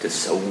to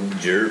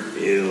Soldier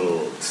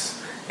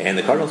Fields. And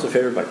the Cardinals are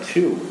favored by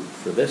 2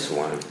 for this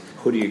one.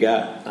 Who do you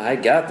got? I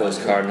got those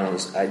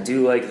Cardinals. I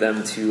do like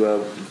them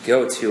to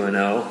go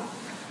 2-0.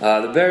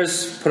 The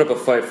Bears put up a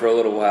fight for a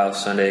little while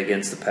Sunday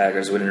against the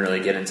Packers. We didn't really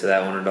get into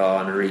that one at all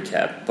on the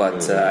recap,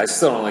 but I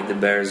still don't like the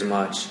Bears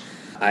much.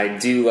 I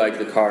do like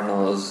the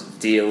Cardinals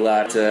D a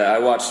lot. I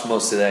watched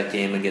most of that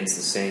game against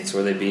the Saints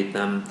where they beat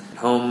them at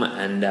home,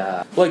 and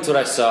liked what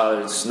I saw.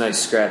 It's a nice,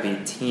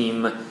 scrappy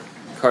team.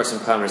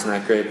 Carson Palmer's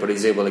not great, but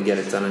he's able to get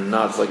it done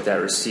enough. Like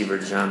that receiver,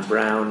 John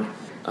Brown.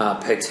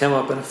 Picked him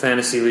up in a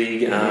fantasy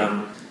league.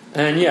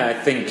 And yeah, I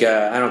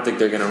don't think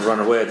they're going to run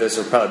away with this.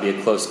 It'll probably be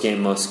a close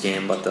game most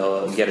game, but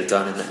they'll get it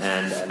done in the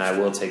end, and I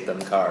will take them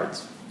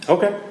Cards.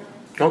 Okay.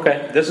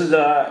 This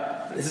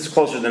is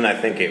closer than I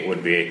think it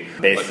would be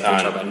based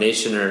on. Talk about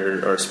nation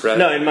or spread?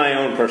 No, in my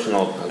own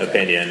personal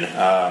opinion,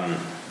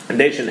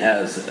 Nation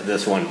has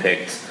this one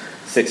picked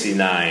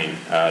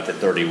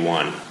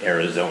 69-31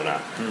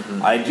 Arizona.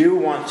 I do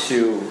want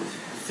to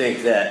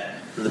think that.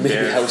 Maybe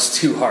I was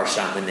too harsh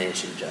on the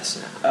nation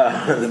just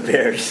now. The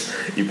Bears,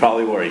 you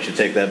probably were. You should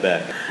take that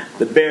back.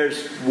 The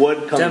Bears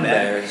would come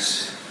back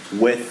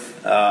with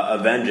a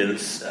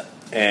vengeance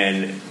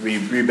and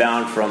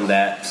rebound from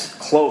that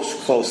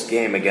close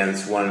game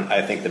against one,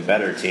 I think, the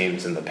better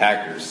teams in the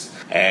Packers.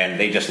 And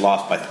they just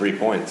lost by 3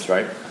 points,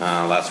 right,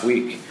 last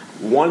week.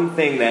 One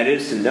thing that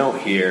is to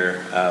note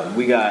here,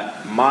 we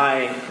got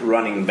my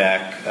running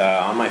back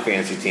on my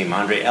fantasy team,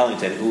 Andre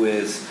Ellington, who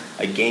is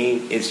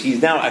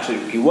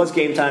he was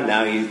game time.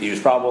 Now he was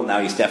probable.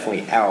 Now he's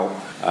definitely out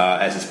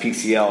as his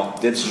PCL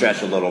did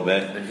stretch a little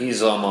bit. And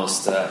he's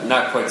almost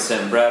not quite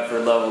Sam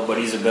Bradford level, but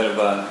he's a bit of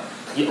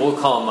we'll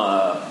call him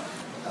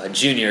a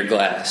junior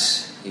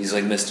Glass. He's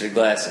like Mr.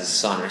 Glass's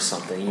son or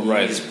something.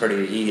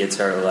 He gets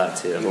hurt a lot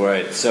too.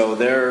 Right. So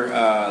their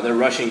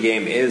rushing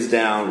game is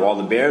down, while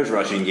the Bears'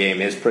 rushing game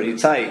is pretty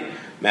tight.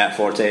 Matt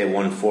Forte,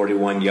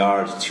 141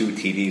 yards, 2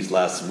 TDs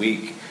last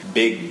week.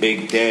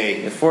 Big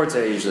day.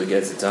 Forte usually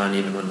gets it done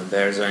even when the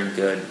Bears aren't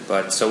good.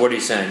 But so what are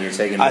you saying? You're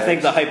taking Bears? I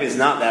think the hype is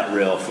not that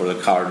real for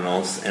the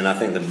Cardinals, and I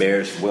think the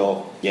Bears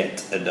will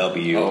get a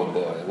W. Oh,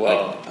 boy.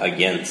 Well,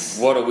 against.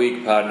 What a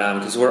week, Podnam,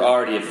 because we're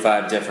already at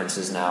 5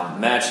 differences now,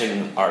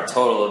 matching our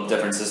total of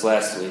differences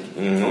last week.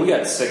 We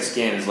got 6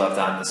 games left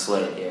on the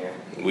slate here.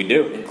 We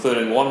do.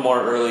 Including one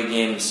more early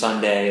game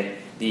Sunday.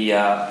 The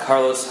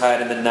Carlos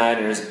Hyde and the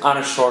Niners on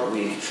a short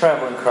week,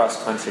 traveling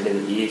cross country to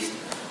the east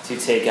to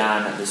take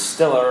on the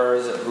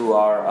Steelers, who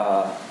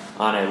are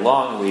on a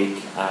long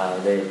week.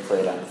 They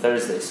played on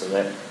Thursday, so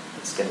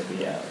it's going to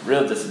be a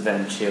real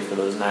disadvantage here for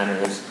those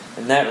Niners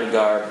in that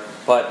regard.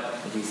 But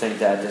do you think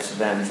that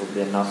disadvantage will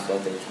be enough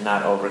that they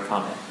cannot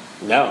overcome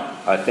it? No,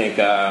 I think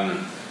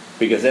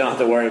because they don't have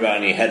to worry about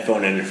any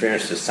headphone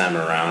interference this time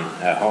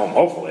around at home.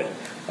 Hopefully,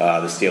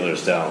 the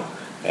Steelers don't.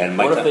 And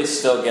what if they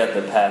still get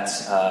the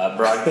Pats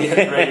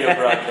radio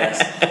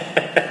broadcast?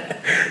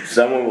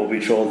 Someone will be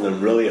trolling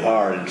them really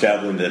hard and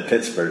traveling to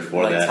Pittsburgh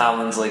for that.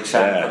 Tomlin's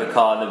trying to put a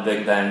call in the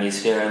Big Ben.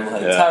 He's hearing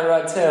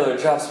Tyrod Taylor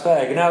drops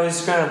back, and now he's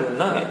scrambling.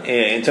 No.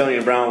 Yeah,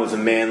 Antonio Brown was a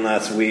man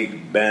last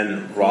week.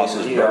 Ben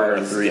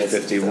Roethlisberger,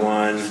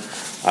 351.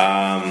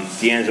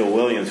 D'Angelo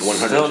Williams,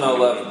 100. Still no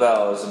Lev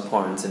Bell is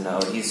important to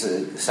note. He's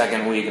the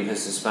second week of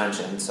his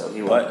suspension, so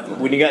he won't. But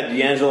when you got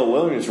D'Angelo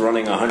Williams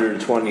running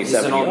 127 he's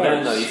an old yards,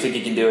 man, though. You think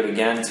he can do it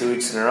again 2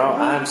 weeks in a row?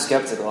 I'm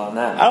skeptical on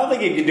that. I don't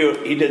think he can do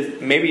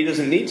it. Maybe he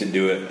doesn't need to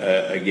do it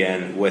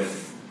again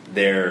with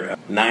their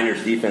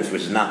Niners defense,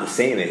 which is not the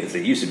same as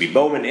it used to be.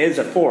 Bowman is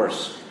a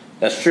force.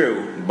 That's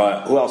true,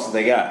 but who else have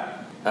they got?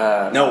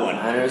 No one.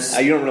 Niners.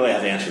 You don't really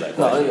have to answer that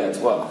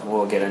question.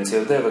 We'll get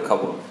into it. They have a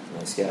couple of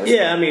nice guys.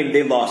 Yeah, I mean,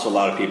 they lost a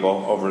lot of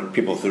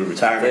people through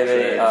retirement.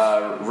 They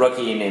have a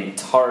rookie named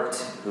Tart,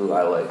 who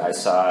I like. I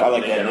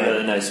like that a name.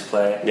 really nice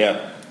play.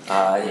 Yeah.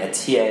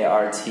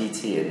 Tartt,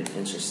 an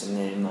interesting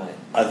name.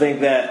 I think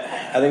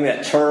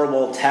that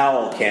terrible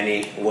towel,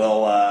 Kenny,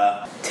 will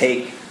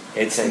take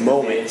its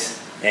moment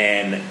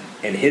and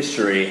in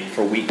history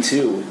for week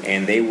 2,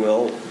 and they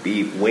will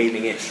be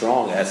waving it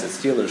strong as the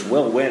Steelers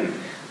will win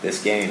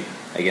this game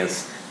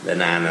against the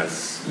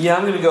Niners. Yeah,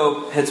 I'm going to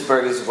go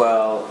Pittsburgh as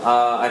well.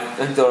 I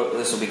think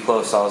this will be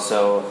close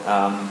also,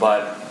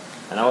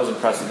 and I was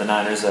impressed with the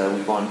Niners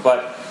week 1,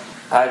 but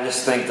I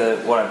just think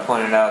that what I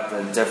pointed out,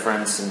 the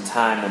difference in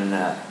time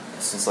and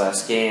since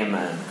last game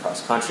and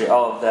cross country,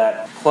 all of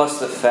that, plus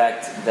the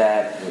fact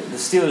that the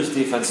Steelers'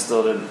 defense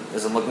still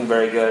isn't looking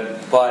very good,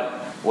 but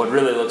what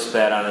really looks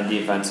bad on the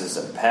defense is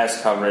their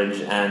pass coverage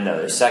and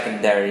their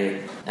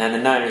secondary, and the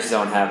Niners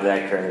don't have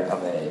that great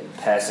of a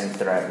passing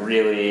threat,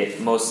 really.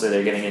 Mostly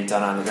they're getting it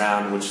done on the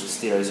ground, which the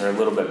Steelers are a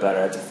little bit better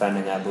at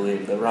defending, I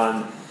believe, the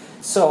run.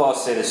 So I'll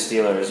say the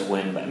Steelers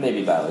win,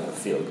 maybe by a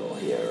field goal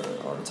here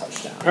or a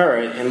touchdown. All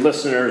right, and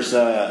listeners,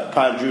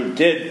 Pod Drew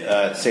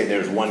did say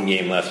there's one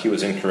game left. He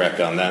was incorrect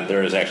on that.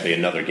 There is actually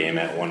another game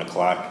at 1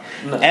 o'clock.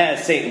 No.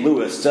 As St.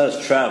 Louis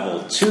does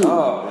travel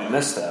to we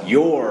missed that.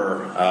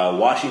 Your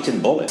Washington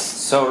Bullets.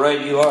 So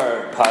right you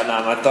are,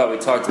 Podnam. I thought we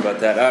talked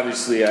about that.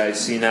 Obviously, I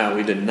see now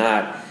we did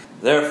not.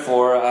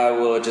 Therefore, I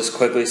will just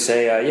quickly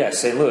say,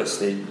 St. Louis,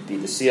 they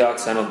beat the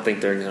Seahawks. I don't think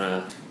they're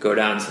going to go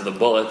down to the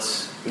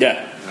Bullets.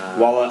 Yeah.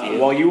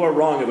 While you are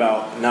wrong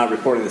about not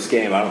reporting this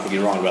game, I don't think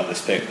you're wrong about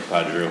this pick,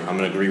 Drew. I'm going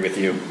to agree with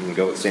you. I'm going to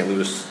go with St.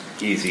 Louis.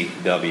 Easy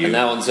W. And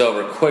that one's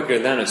over quicker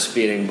than a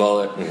speeding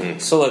bullet. Mm-hmm.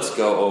 So let's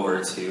go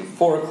over to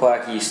 4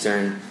 o'clock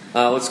Eastern.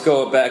 Let's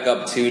go back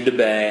up to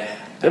DeBay.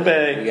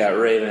 We got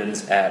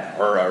Ravens at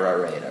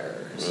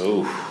Raiders.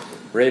 Ooh.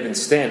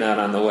 Ravens staying out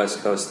on the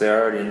West Coast.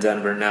 They're already in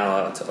Denver, now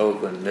out to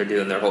Oakland. They're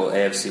doing their whole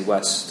AFC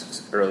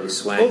West early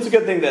swing. Well, it's a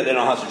good thing that they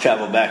don't have to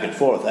travel back and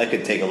forth. That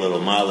could take a little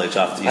mileage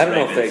off these I don't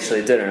know Ravens. if they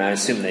actually did, and I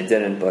assume they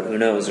didn't, but who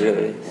knows,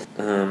 really.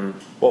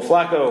 Well,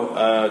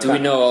 Flacco... do we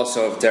know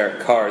also if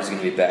Derek Carr is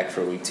going to be back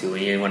for week 2?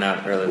 He went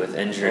out early with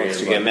injury. Well,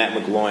 so you get Matt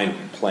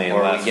McGloin playing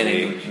last week. Or are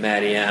we getting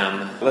Matty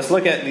M? Let's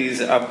look at these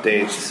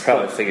updates.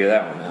 Probably figure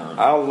that one out.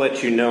 I'll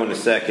let you know in a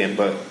second,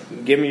 but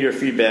give me your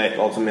feedback,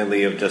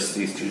 ultimately, of just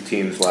these 2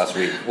 teams last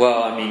week.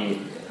 Well, I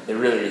mean, it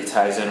really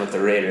ties in with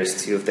the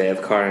Raiders, too, if they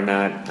have Carr or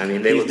not. I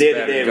mean, they he's look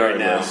day-to-day bad right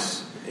now.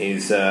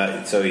 He's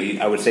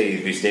I would say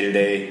if he's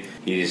day-to-day,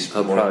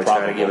 he'll probably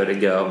try to give it a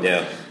go.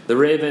 Yeah. The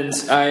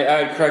Ravens,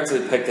 I correctly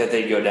picked that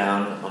they'd go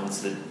down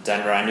to the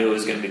Denver. I knew it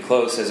was going to be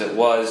close, as it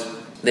was.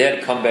 They had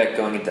a comeback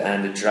going at the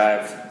end to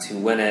drive to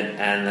win it,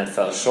 and that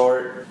fell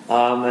short.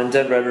 And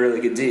Denver had a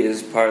really good D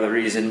is part of the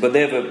reason. But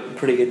they have a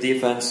pretty good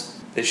defense.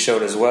 They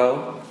showed as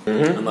well,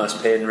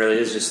 unless Payton really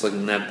is just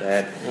looking that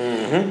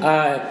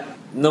bad.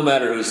 No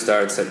matter who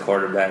starts at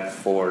quarterback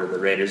for the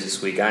Raiders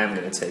this week, I am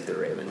going to take the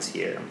Ravens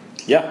here.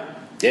 Yeah.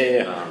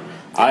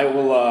 I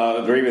will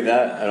agree with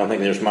that. I don't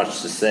think there's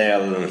much to say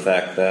other than the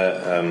fact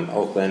that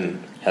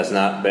Oakland has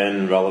not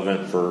been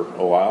relevant for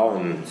a while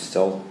and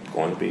still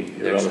going to be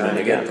They're trying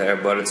to get there,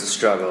 but it's a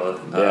struggle.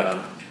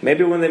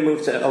 Maybe when they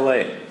move to LA.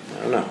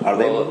 I don't know. Are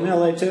they moving to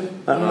LA too?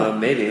 I don't know.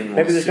 Maybe.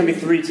 Maybe there's going to be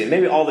 3 teams.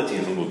 Maybe all the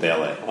teams will move to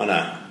LA. Why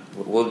not?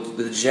 Well,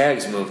 the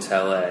Jags moved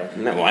to LA.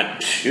 No, why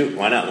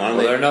not?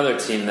 They're another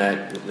team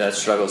that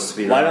struggles to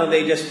be. Why don't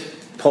they just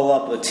pull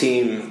up a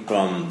team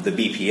from the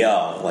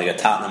BPL, like a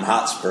Tottenham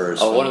Hotspurs?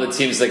 Oh, one of the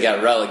teams that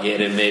got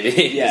relegated, maybe.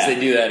 Because they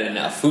do that in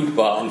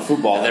football. And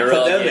they're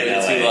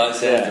relegated to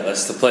Los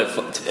Angeles to play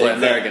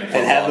American football.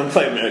 And have them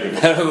play American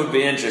football. That would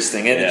be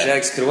interesting. And the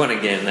Jags could win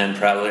a game then,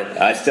 probably.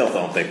 I still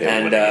don't think they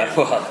would win a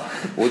game.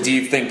 Well, do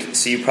you think?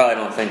 So you probably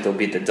don't think they'll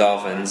beat the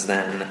Dolphins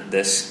then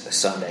this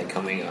Sunday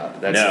coming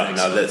up?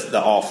 That's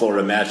the all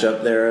Florida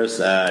matchup there is.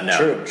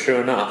 No,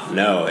 true enough.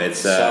 No, it's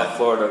South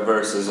Florida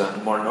versus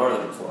more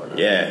northern Florida.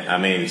 Yeah, I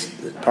mean,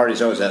 the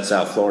party's always at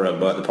South Florida,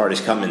 but the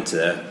party's coming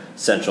to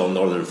central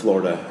northern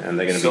Florida, and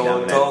they're going to be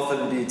down there. So will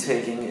Dolphin be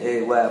taking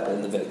a lap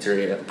in the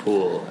victory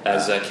pool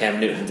as Cam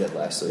Newton did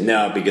last week?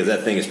 No, because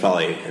that thing is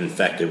probably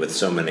infected with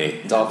so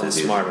many.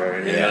 Dolphin's smarter,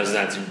 and he knows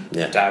not to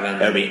dive in.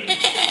 That'll be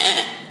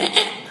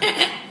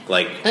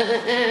like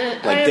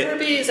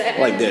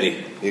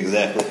Diddy.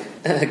 Exactly.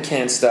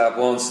 Can't stop,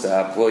 won't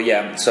stop. Well,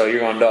 yeah. So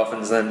you're on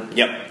Dolphins then?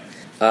 Yep.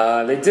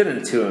 They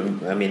didn't too.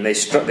 I mean, they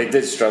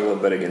did struggle a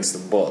bit against the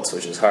Bolts,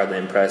 which is hardly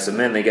impressive.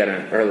 Man, they got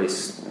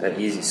an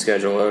easy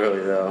schedule early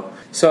though,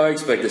 so I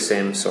expect the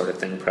same sort of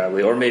thing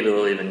probably, or maybe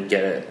they'll even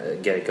get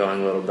it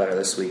going a little better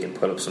this week and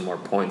put up some more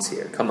points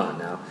here. Come on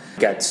now,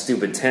 got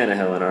stupid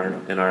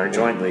Tannehill in our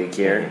joint league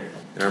here,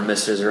 in our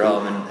Misterz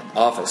Irrelevant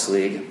Office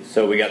League.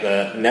 So we got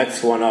the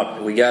next one up.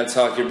 We got to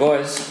talk your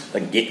boys.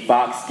 The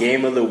Fox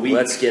Game of the Week.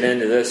 Let's get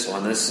into this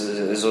one. This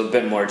is a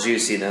bit more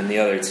juicy than the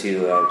other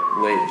two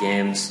late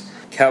games.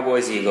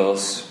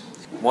 Cowboys-Eagles.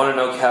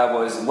 1-0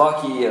 Cowboys.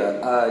 Lucky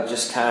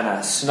just kind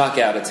of snuck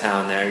out of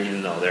town there,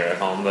 even though they're at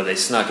home, but they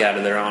snuck out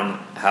of their own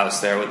house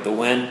there with the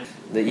win.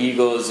 The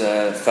Eagles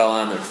fell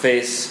on their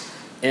face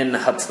in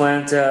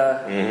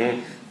Atlanta.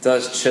 Mm-hmm.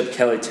 Does Chip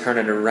Kelly turn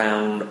it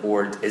around,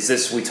 or is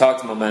this? We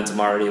talked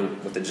momentum already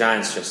with the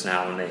Giants just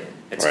now, and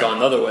it's gone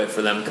the other way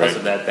for them because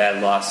of that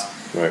bad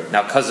loss. Right.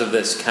 Now, because of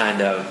this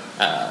kind of,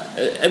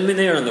 I mean,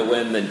 they earned the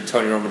win. Then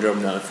Tony Romo drove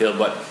them down the field,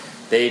 but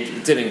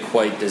they didn't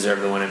quite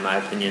deserve the win, in my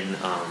opinion.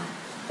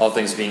 All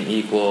things being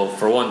equal,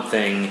 for one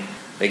thing,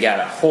 they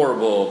got a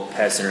horrible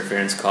pass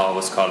interference call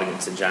was called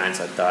against the Giants,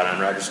 I thought, on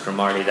Rodgers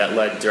Cromartie that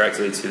led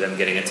directly to them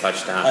getting a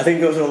touchdown. I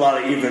think those are a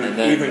lot of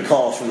even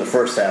calls from the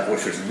first half,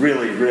 which was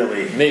really,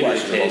 really maybe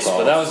questionable the case, calls.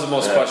 but that was the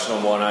most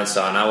questionable one I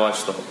saw, and I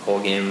watched the whole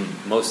game,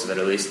 most of it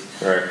at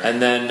least. Right. And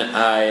then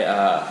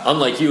I,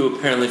 unlike you,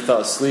 apparently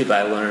fell asleep.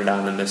 I learned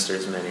on the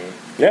Misterz mini.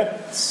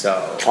 Yeah. So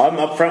I'm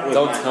upfront with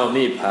don't tell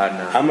me, Pod.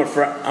 Now I'm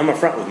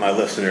upfront with my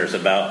listeners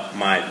about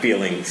my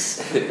feelings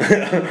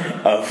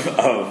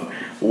of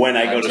when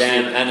I go to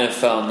damn sleep.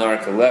 NFL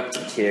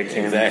narcoleptic here.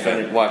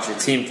 Can't watch your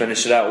team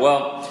finish it out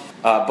well.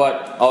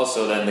 But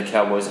also then the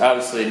Cowboys,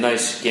 obviously a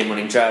nice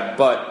game-winning drive,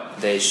 but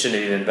they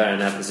shouldn't have even been in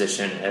that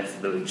position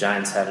if the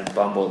Giants hadn't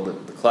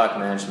bumbled the clock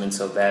management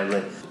so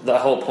badly. The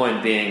whole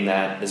point being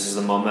that this is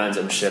the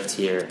momentum shift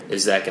here.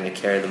 Is that going to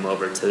carry them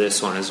over to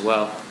this one as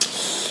well?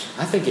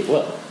 I think it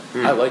will.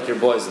 I like your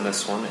boys in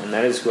this one, and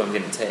that is who I'm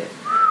going to take.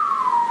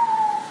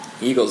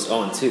 Eagles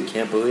 0-2,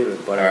 can't believe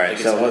it. But all right,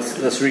 so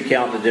let's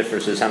recount the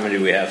differences. How many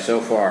do we have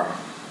so far?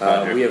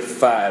 We have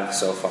 5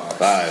 so far.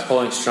 5.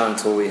 Pulling strong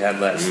till we had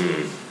last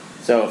week.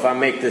 So if I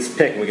make this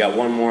pick, we got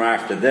one more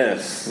after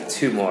this.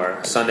 2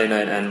 more, Sunday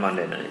night and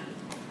Monday night.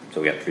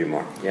 So we got 3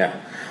 more,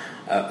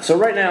 yeah. So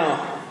right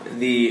now,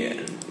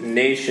 the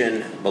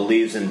nation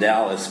believes in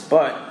Dallas,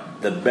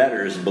 but the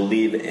bettors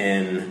believe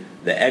in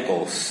the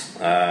Eagles,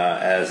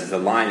 as the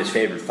line is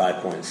favored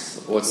 5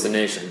 points. What's the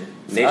nation?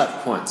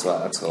 5 points. Wow,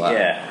 that's a lot.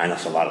 Yeah, I know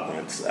it's a lot of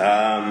points.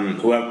 I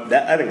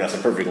think that's a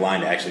perfect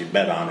line to actually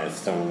bet on if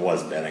someone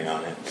was betting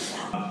on it.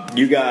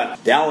 You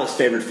got Dallas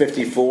favored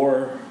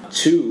 54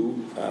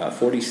 to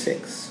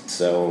 46.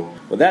 So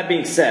with that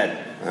being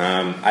said,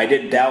 I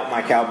did doubt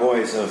my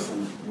Cowboys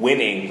of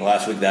winning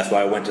last week. That's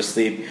why I went to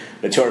sleep.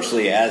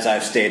 Notoriously, as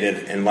I've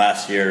stated in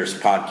last year's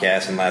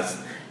podcast and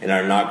in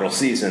our inaugural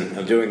season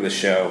of doing this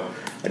show,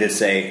 I did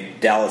say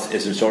Dallas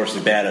is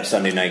notoriously bad at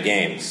Sunday night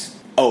games.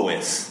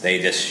 Always.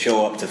 They just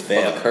show up to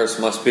fail. Well, the curse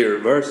must be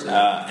reversed.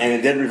 And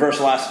it did reverse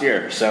last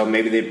year, so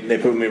maybe they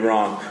proved me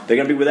wrong. They're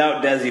going to be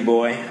without Desi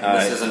Boy.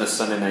 This isn't a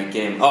Sunday night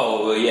game.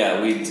 Oh, well, yeah,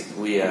 we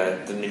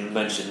didn't even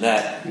mention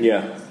that.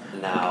 Yeah.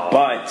 Now,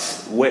 but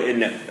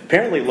Witten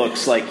apparently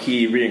looks like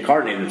he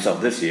reincarnated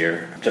himself this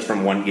year, just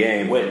from one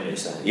game. Witten, you're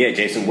saying? Yeah,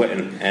 Jason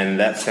Witten, and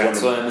that's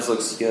Terrence Williams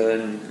looks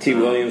good. T.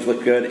 Williams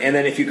looked good, and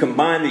then if you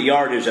combine the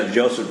yardage of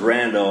Joseph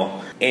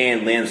Randle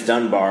and Lance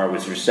Dunbar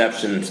with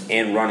receptions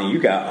and running, you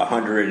got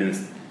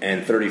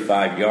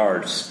 135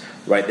 yards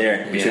right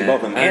there between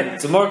both of them. And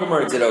DeMarco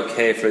Murray did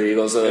okay for the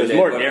Eagles the other day.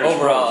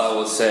 Overall, I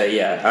will say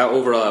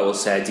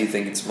I do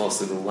think it's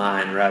mostly the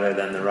line rather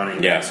than the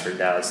running backs for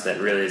Dallas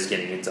that really is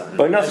getting it done.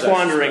 But enough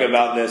squandering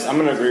about this. I'm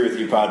going to agree with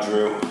you, Pod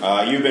Drew.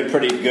 You've been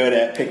pretty good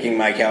at picking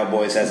my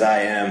Cowboys, as I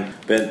am.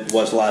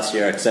 Was last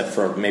year, except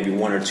for maybe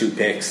 1 or 2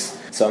 picks.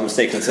 So I'm going to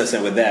stay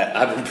consistent with that.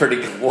 I've been pretty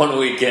good 1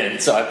 weekend,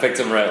 so I picked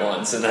them right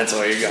once, and that's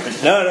why you're going.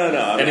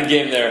 No. In a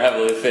game, they're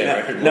heavily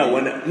favored. No,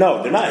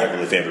 they're not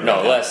heavily favored.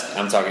 No,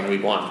 I'm talking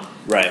week 1.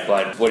 Right.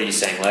 But what are you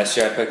saying? Last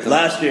year I picked them?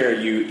 Last year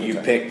you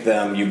picked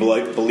them. You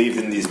believed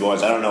in these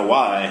boys. I don't know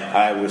why.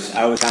 I was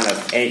kind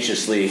of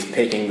anxiously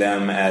picking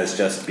them as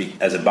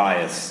as a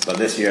bias. But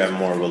this year I'm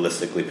more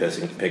realistically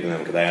picking them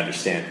because I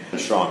understand the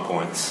strong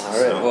points.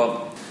 All right.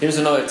 Well, here's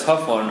another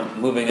tough one.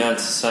 Moving on to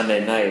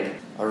Sunday night.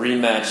 A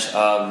rematch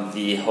of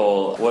the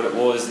whole, what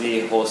was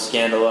the whole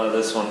scandal of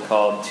this one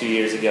called 2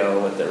 years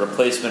ago with the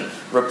replacement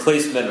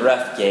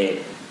ref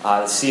gate.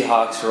 The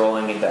Seahawks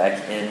rolling it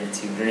back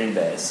into Green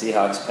Bay.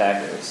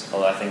 Seahawks-Packers.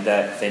 Although I think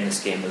that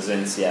famous game was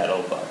in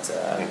Seattle, but...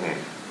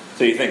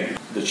 So you think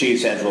the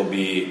Chiefs heads will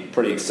be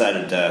pretty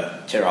excited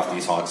to tear off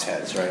these Hawks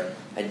heads, right?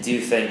 I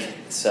do think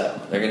so.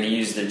 They're going to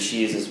use their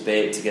cheese as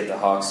bait to get the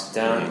Hawks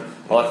down.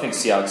 Well, I think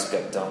Seahawks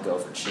don't go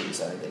for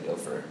cheese. I think they go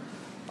for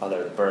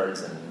other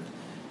birds and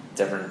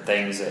different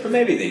things. That but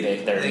maybe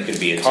they could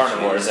be into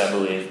carnivores, cheese. I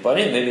believe. But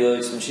yeah, maybe they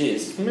like some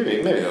cheese.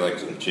 Maybe they like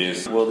some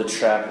cheese. Will the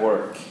trap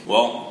work?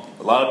 Well...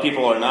 A lot of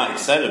people are not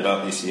excited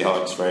about these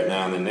Seahawks right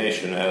now in the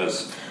nation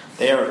as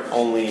they are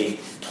only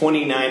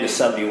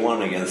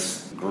 29-71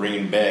 against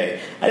Green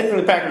Bay. I didn't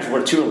think the Packers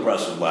were too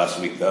impressive last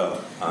week, though.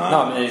 No,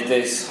 I mean,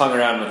 they hung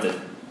around with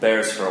the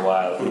Bears for a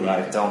while, who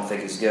I don't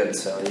think is good.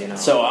 So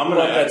So I'm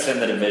gonna that's in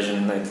the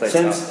division. They play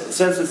since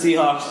the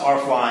Seahawks are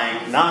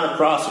flying not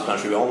across the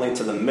country, but only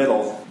to the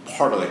middle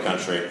part of the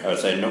country. I would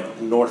say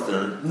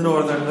northern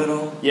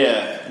middle.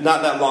 Yeah,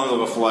 not that long of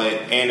a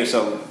flight, and it's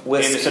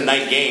a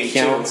night game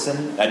too.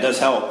 That does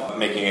help,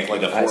 making it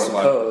like a 4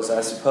 o'clock.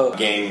 I suppose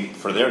game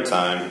for their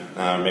time.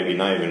 Maybe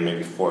not even,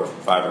 maybe 4,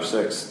 5, or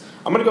 6.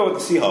 I'm going to go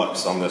with the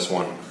Seahawks on this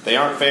one. They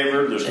aren't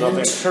favored. There's nothing.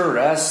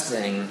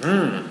 Interesting.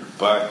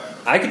 But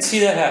I could see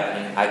that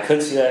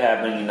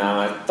happening. Now,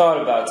 I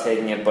thought about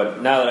taking it,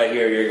 but now that I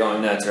hear you're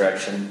going that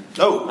direction,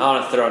 I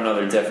want to throw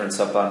another difference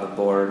up on the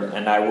board,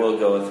 and I will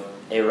go with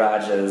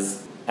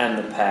Apologiez and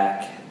the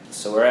Pack.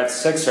 So we're at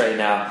 6 right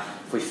now.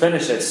 If we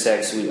finish at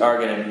 6, we are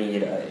going to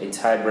need a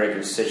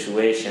tiebreaker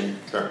situation.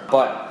 Sure.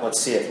 But let's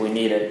see if we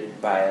need it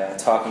by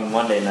talking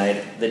Monday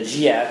night. The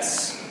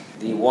Jets,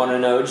 the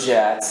 1-0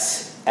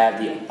 Jets, at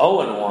the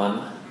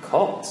 0-1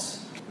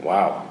 Colts.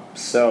 Wow.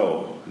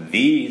 So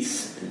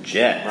these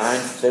Jets,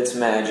 Ryan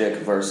Fitzmagic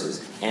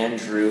versus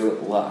Andrew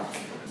Luck.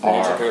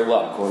 Magic or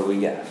Luck? What do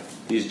we got?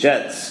 These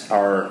Jets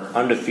are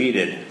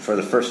undefeated for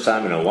the first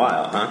time in a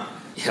while, huh?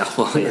 Yeah,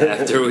 well,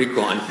 after week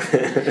 1.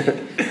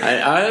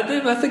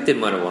 I think they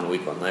might have won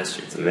week 1 last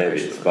year, too.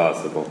 Maybe it's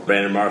possible.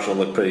 Brandon Marshall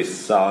looked pretty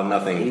solid.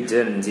 Nothing. He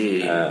did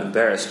indeed.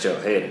 Embarrassed Joe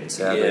Hayden,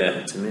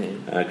 sadly, to me.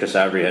 Chris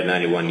Ivory had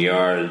 91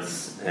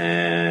 yards.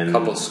 And a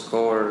couple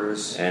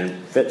scores.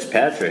 And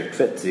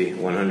Fitzy,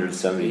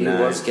 179.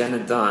 He was getting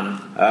it done.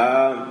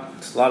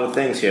 It's a lot of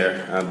things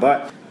here.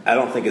 But I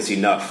don't think it's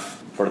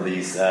enough for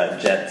these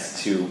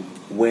Jets to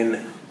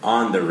win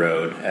on the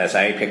road. As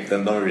I picked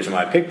them, the only reason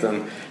why I picked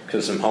them,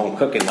 because of some home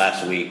cooking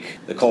last week.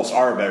 The Colts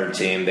are a better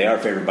team. They are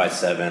favored by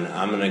 7.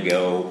 I'm going to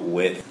go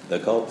with the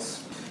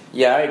Colts.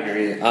 Yeah, I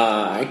agree.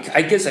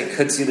 I guess I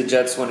could see the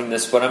Jets winning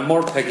this, but I'm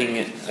more picking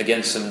it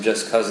against them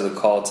just because of the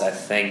Colts, I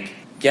think.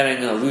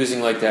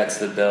 Losing like that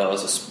to the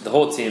Bills, the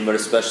whole team, but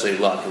especially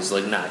Luck, is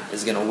going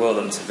to will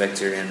them to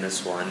victory in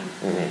this one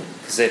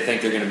because they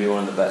think they're going to be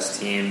one of the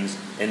best teams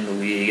in the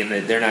league, and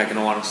they're not going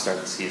to want to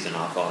start the season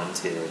off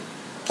 0-2.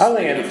 I don't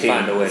think any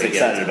team is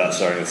excited about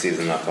starting the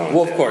season off 0-2.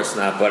 Well, of course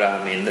not, but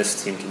I mean,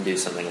 this team can do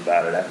something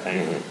about it, I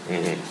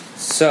think.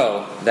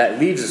 So that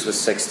leaves us with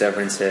 6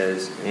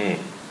 differences.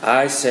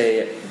 I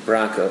say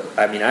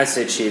I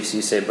say Chiefs,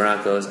 you say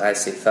Broncos, I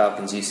say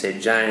Falcons, you say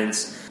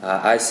Giants,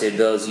 I say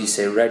Bills, you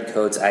say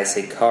Redcoats, I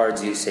say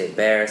Cards, you say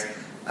Bears,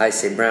 I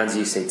say Browns,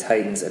 you say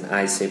Titans, and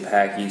I say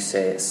Pack, you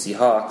say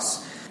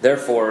Seahawks.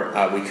 Therefore,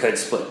 we could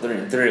split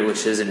 3-3,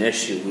 which is an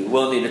issue. We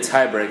will need a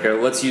tiebreaker.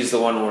 Let's use the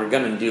one we were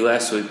going to do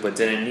last week but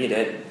didn't need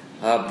it.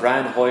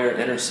 Brian Hoyer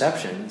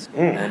interceptions.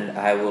 And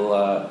I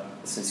will,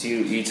 since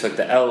you took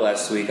the L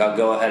last week, I'll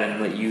go ahead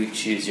and let you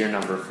choose your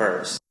number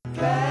first.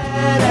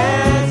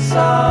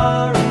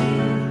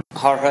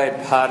 All right,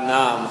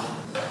 Padnam.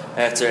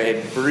 After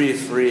a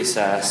brief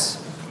recess,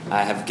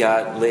 I have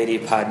got Lady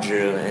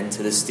Padru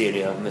into the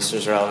studio,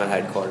 Misterz Relevant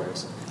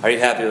headquarters. Are you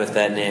happy with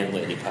that name,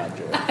 Lady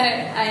Padru? I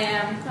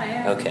am.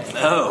 Okay.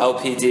 Oh.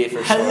 LPD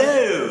for short.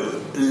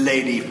 Hello,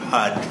 Lady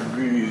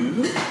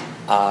Padru.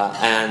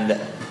 And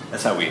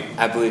that's how we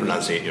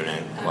pronounce your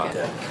name.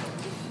 Okay. Wow.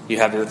 You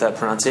happy with that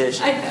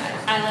pronunciation?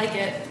 I like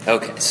it.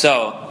 Okay,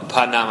 so,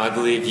 Padnam, I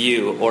believe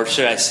you, or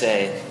should I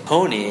say,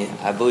 Pony,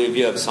 I believe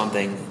you have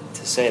something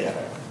to say to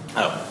her.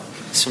 Oh.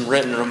 Some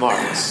written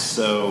remarks.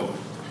 So,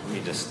 let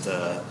me just...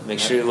 Make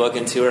sure you look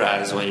into her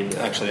eyes when you do.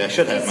 Actually, I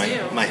should have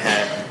my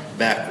hat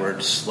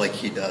backwards like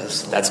he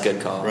does. That's a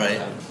good call. Right.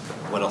 Yeah.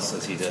 What else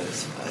does he do?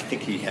 I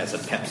think he has a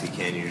Pepsi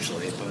can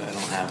usually, but I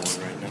don't have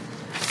one right now.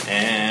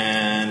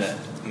 And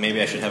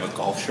maybe I should have a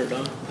golf shirt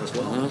on as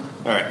well.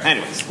 Mm-hmm. All right,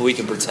 anyways. We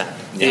can pretend.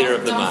 Theater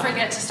of the Don't mind.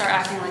 forget to start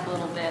acting like a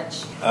little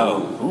bitch.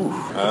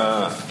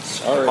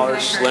 Sorry.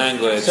 Harsh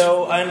language.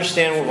 So I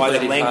understand why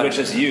Lady the language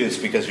Padre. is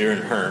used because you're in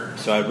hurt.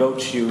 So I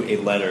wrote you a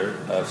letter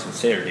of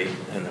sincerity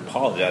and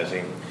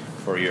apologizing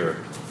for your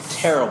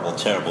terrible,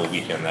 terrible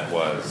weekend that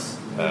was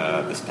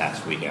this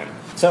past weekend.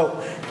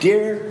 So,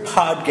 dear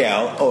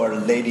Podgal or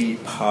Lady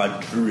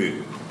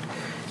Podrew,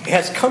 it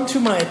has come to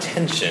my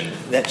attention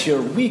that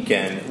your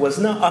weekend was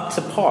not up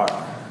to par,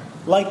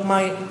 like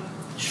my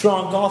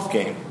strong golf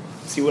game.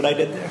 See what I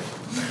did there?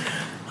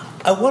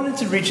 I wanted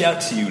to reach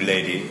out to you,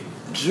 lady.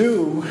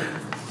 Drew,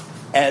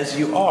 as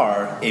you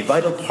are a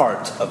vital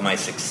part of my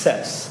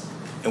success,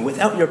 and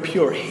without your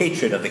pure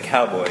hatred of the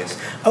Cowboys,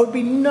 I would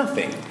be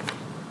nothing.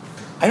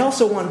 I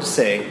also wanted to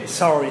say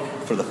sorry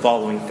for the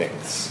following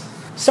things.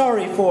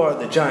 Sorry for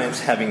the Giants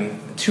having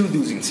 2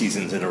 losing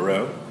seasons in a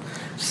row.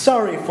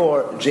 Sorry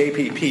for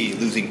JPP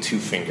losing 2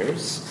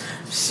 fingers.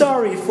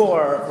 Sorry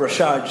for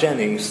Rashad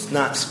Jennings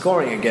not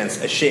scoring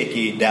against a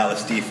shaky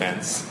Dallas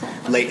defense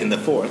late in the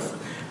 4th.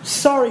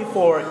 Sorry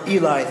for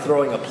Eli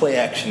throwing a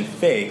play-action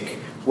fake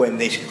when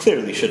they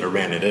clearly should have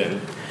ran it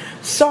in.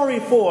 Sorry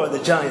for the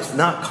Giants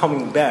not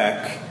coming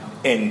back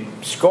and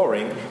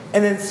scoring.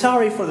 And then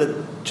sorry for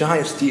the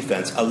Giants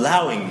defense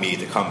allowing me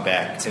to come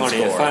back and Tony,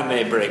 score. if I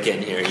may break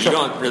in here, you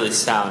don't really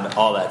sound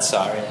all that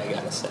sorry, I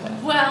gotta say.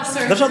 Well,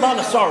 Sir There's Drew, a lot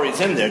of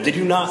sorries in there. Did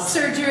you not?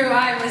 Sir Drew,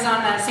 I was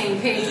on that same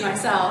page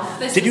myself.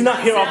 Did you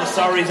not hear all the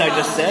sorries I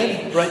just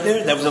said right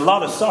there? There was a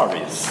lot of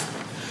sorries.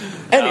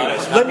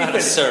 Anyways, I'm let me not a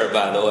finish. sir,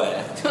 by the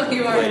way.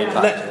 You are Lady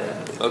now.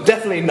 Podrew.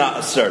 Definitely not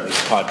a sir, this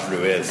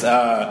Podrew is.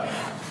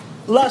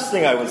 Last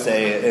thing I would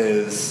say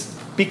is,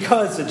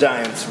 because the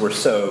Giants were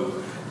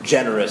so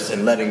generous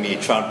in letting me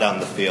trot down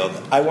the field,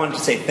 I wanted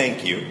to say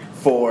thank you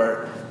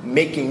for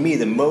making me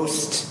the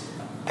most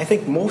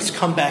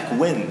comeback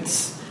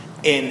wins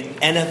in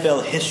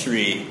NFL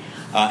history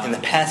in the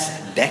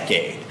past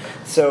decade.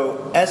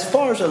 So as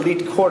far as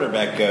elite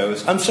quarterback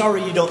goes, I'm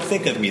sorry you don't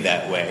think of me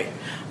that way.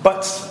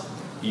 But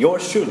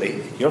yours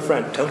truly, your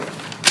friend Tony.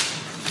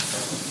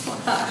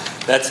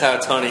 That's how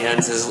Tony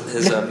ends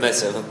his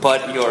missive.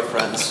 But your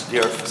friend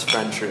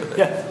truly.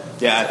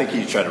 Yeah, I think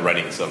he tried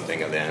writing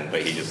something at the end,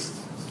 but he just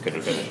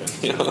couldn't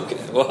finish it. Okay,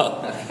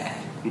 well,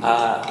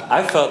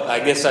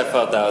 I guess I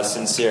felt that was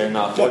sincere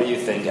enough. What do you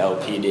think,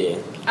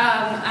 LPD?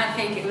 I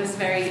think it was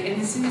very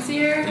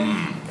insincere,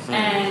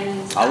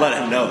 and I'll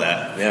let him know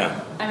that.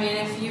 Yeah. I mean,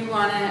 if you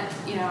want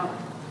to,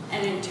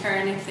 and in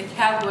turn, if the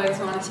Cowboys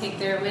want to take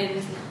their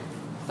win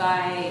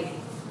by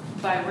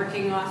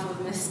working off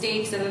of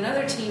mistakes that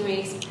another team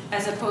makes,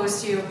 as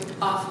opposed to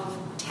off of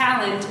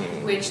talent,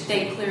 which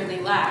they clearly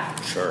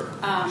lack. Sure.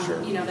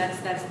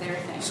 That's their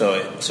thing.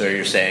 So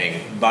you're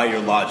saying, by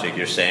your logic,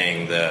 you're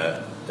saying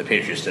the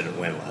Patriots didn't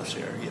win last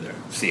year either.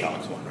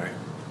 Seahawks won, right?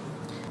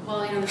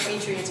 Well, the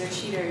Patriots are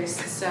cheaters,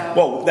 so.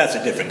 Well, that's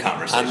a different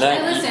conversation. On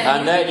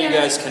that, you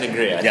guys can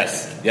agree. I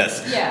Yes.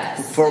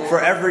 Yes.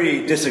 For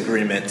every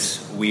disagreement,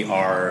 we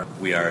are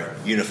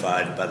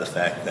unified by the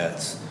fact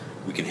that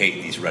we can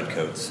hate these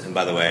redcoats. And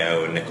by the way, I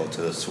owe a nickel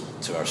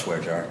to our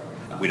swear jar.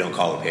 We don't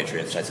call them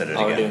Patriots. I said it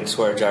again. We're doing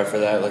swear jar for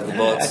that, like the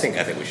Bullets. I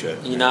think we should.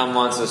 Enam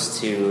wants us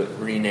to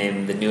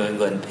rename the New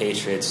England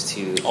Patriots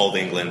to Old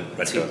England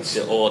Redcoats.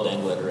 the Old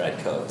England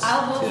Redcoats.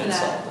 I'll vote to for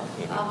insult that.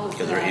 them. I'll vote for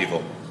Because that. they're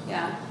evil.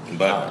 Yeah.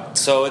 But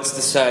So it's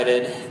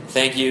decided.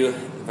 Thank you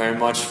very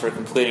much for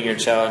completing your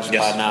challenge,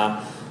 Yes.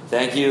 Podnam.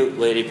 Thank you,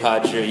 Lady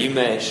Podrew. You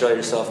may show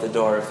yourself the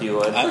door if you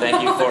would.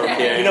 Thank you for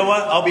appearing. you know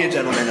what? I'll be a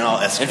gentleman and I'll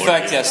In escort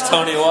fact, you. yes,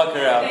 Tony, walk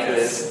her out, Thanks.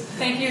 please.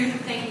 Thank you,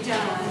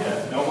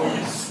 gentlemen. No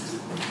worries.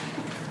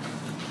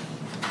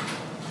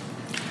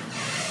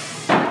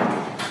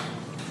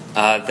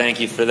 Thank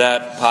you for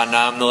that,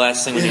 Podnam. The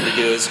last thing we need to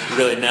do is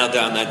really nail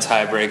down that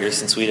tiebreaker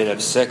since we did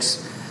have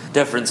 6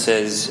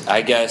 differences.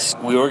 I guess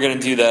we were going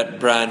to do that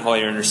Brian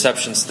Hoyer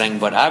interceptions thing,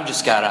 but I've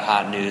just got a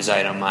hot news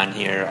item on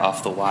here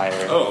off the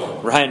wire. Oh.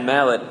 Ryan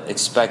Mallett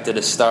expected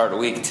to start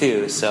week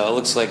 2, so it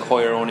looks like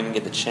Hoyer won't even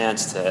get the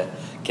chance to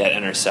get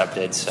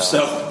intercepted.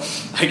 So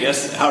I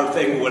guess our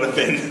thing would have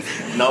been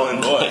null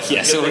and void.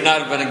 yeah, so it would not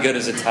have been as good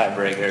as a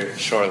tiebreaker,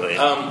 surely.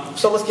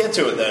 So let's get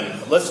to it then.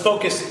 Let's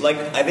focus, like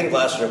I think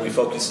last year we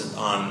focused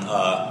on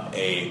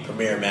a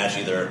premier match,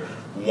 either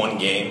one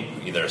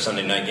game, either a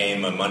Sunday night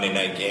game, a Monday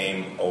night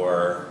game,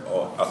 or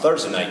a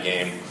Thursday night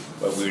game,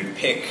 where we would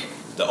pick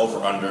the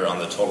over-under on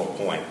the total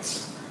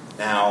points.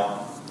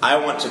 Now, I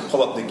want to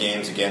pull up the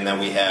games again that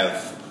we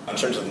have, in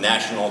terms of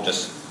national,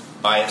 just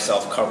by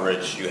itself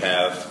coverage. You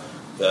have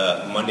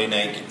the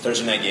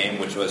Thursday night game,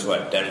 which was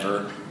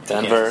Denver,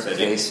 Kansas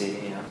City.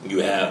 KC, yeah. You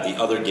have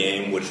the other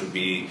game, which would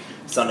be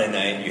Sunday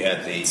night. You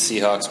have the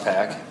Seahawks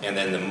pack. and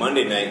then the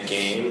Monday night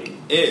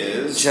game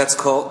is Jets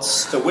Colts.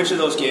 So which of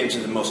those games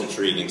is the most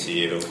intriguing to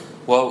you?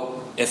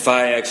 Well, if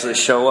I actually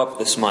show up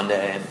this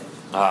Monday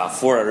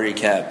for a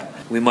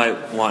recap, we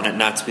might want it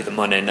not to be the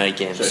Monday night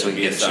game, So it so we should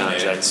be can a get Sean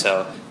Sunday.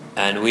 Jets.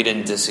 And we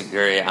didn't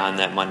disagree on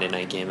that Monday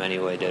night game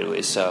anyway, did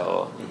we?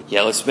 So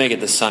yeah, let's make it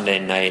the Sunday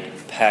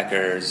night.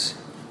 Packers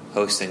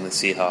hosting the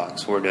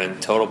Seahawks. We're doing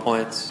total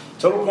points.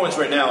 Total points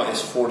right now is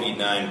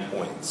 49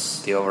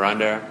 points. The over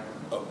under.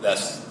 Oh,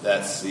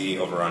 that's the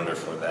over under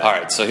for that. All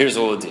right, so here's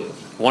what we'll do.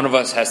 One of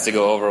us has to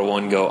go over,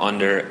 one go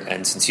under,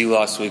 and since you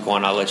lost week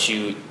 1, I'll let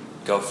you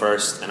go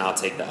first, and I'll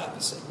take the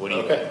opposite. What do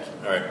you think? Okay.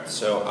 All right.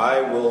 So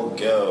I will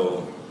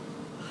go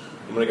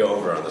I'm going to go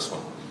over on this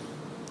one.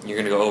 You're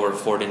going to go over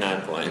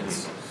 49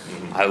 points.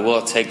 I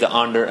will take the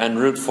under and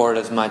root for it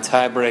as my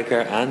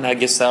tiebreaker, and I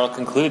guess that'll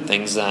conclude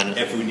things then.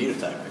 If we need a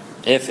tiebreaker.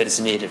 If it's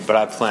needed, but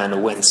I plan to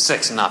win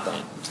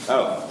 6-0.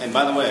 Oh, and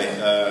by the way,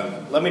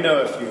 let me know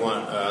if you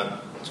want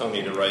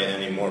Tony to write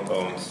any more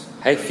poems.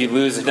 Hey, if you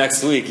lose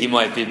next week, you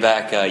might be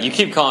back. You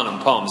keep calling them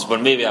poems,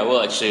 but maybe I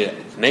will actually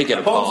make it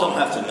a poem. Poems don't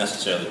have to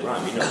necessarily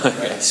rhyme, you know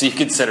that, right? So you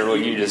consider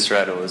what you just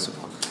read was a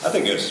poem. I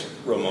think it's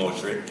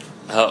Romoetry.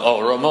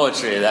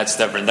 Romoetry, that's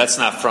different. That's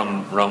not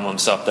from Romo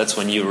himself. That's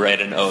when you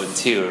write an ode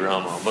to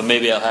Romo. But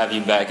maybe I'll have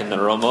you back in the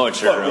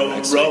Romoetry room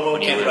next week.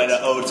 Romo can't write an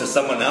ode to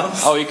someone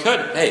else? Oh, you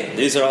could. Hey,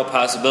 these are all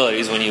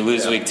possibilities when you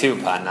lose week 2,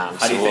 Podnam.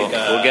 How do you think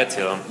we'll get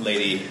to them.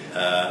 Lady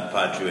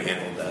Podrew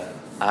handled that?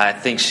 I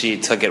think she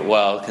took it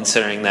well,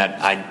 considering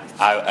that I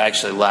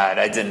actually lied.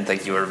 I didn't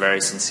think you were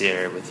very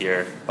sincere with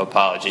your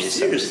apologies.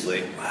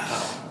 Seriously?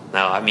 Wow.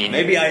 No, I mean...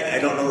 Maybe I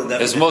don't know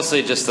that. It was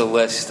mostly just a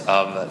list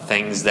of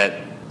things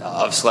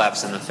of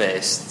slaps in the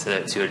face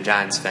to a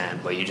Giants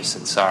fan, but you just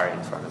said sorry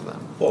in front of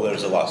them. Well,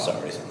 there's a lot of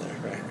sorries in there,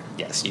 right?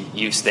 Yes,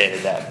 you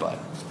stated that, but...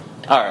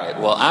 All right,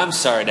 well, I'm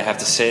sorry to have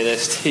to say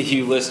this to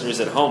you listeners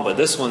at home, but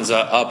this one's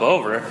up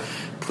over.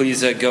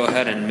 Please go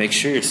ahead and make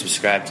sure you're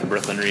subscribed to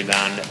Brooklyn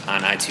Rebound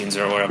on iTunes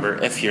or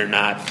wherever, if you're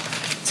not,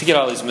 to get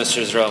all these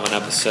Misterz Relevant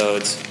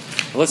episodes.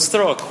 Let's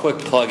throw a quick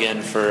plug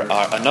in for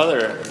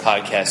another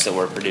podcast that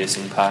we're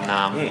producing,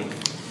 Podnam.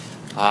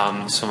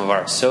 Some of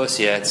our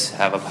associates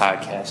have a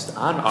podcast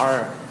on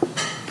our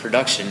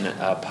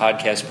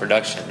podcast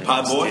production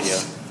studio.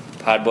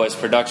 Pod Boys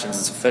Productions,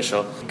 it's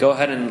official. Go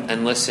ahead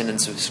and listen and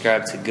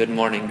subscribe to Good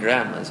Morning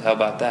Grandmas. How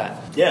about that?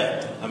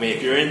 Yeah, I mean,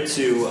 if you're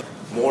into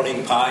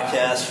morning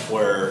podcasts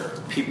where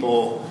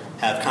people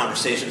have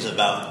conversations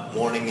about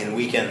morning and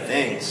weekend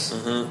things,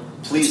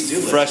 please do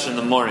listen. Fresh in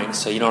the morning,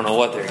 so you don't know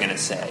what they're going to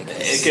say.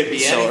 It could be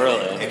so anything.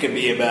 early. It could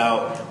be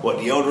about what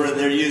deodorant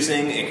they're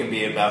using. It could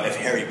be about if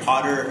Harry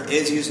Potter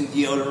is using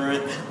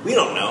deodorant. We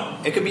don't know.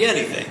 It could be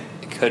anything.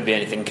 It could be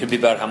anything. It could be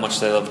about how much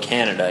they love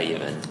Canada,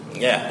 even.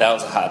 Yeah. That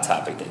was a hot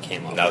topic that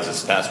came up. That was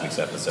this past week's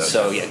episode.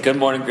 So, yeah, Good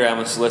Morning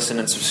Grandmas. Listen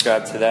and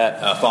subscribe to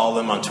that. Follow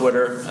them on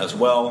Twitter as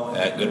well,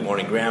 at Good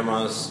Morning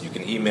Grandmas. You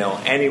can email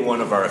any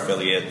one of our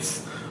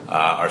affiliates,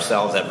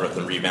 ourselves at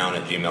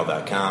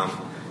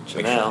brooklynrebound@gmail.com.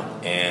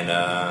 And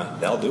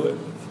that'll do it.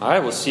 All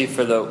right, we'll see you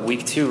for the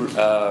Week 2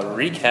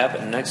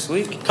 recap next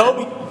week.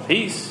 Kobe.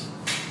 Peace.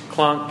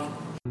 Clunk.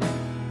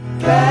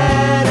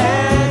 Bad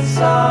and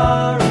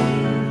sorry,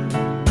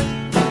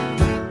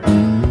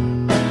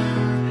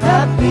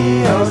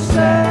 happy or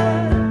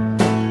sad,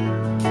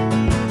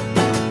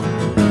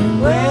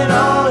 when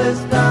all is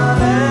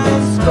done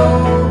and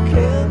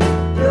spoken,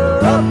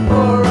 you're up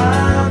or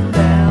I'm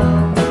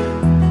down.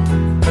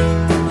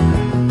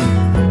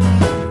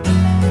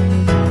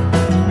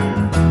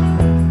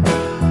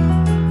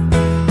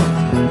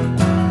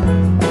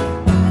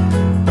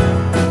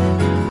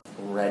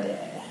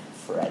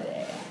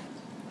 Friday.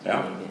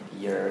 Yeah.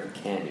 Your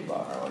candy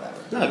bar or whatever.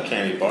 Not a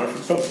candy bar, it's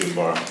a protein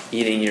bar.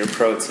 Eating your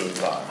protein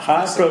bar.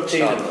 High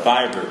protein and Chocolate.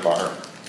 fiber bar.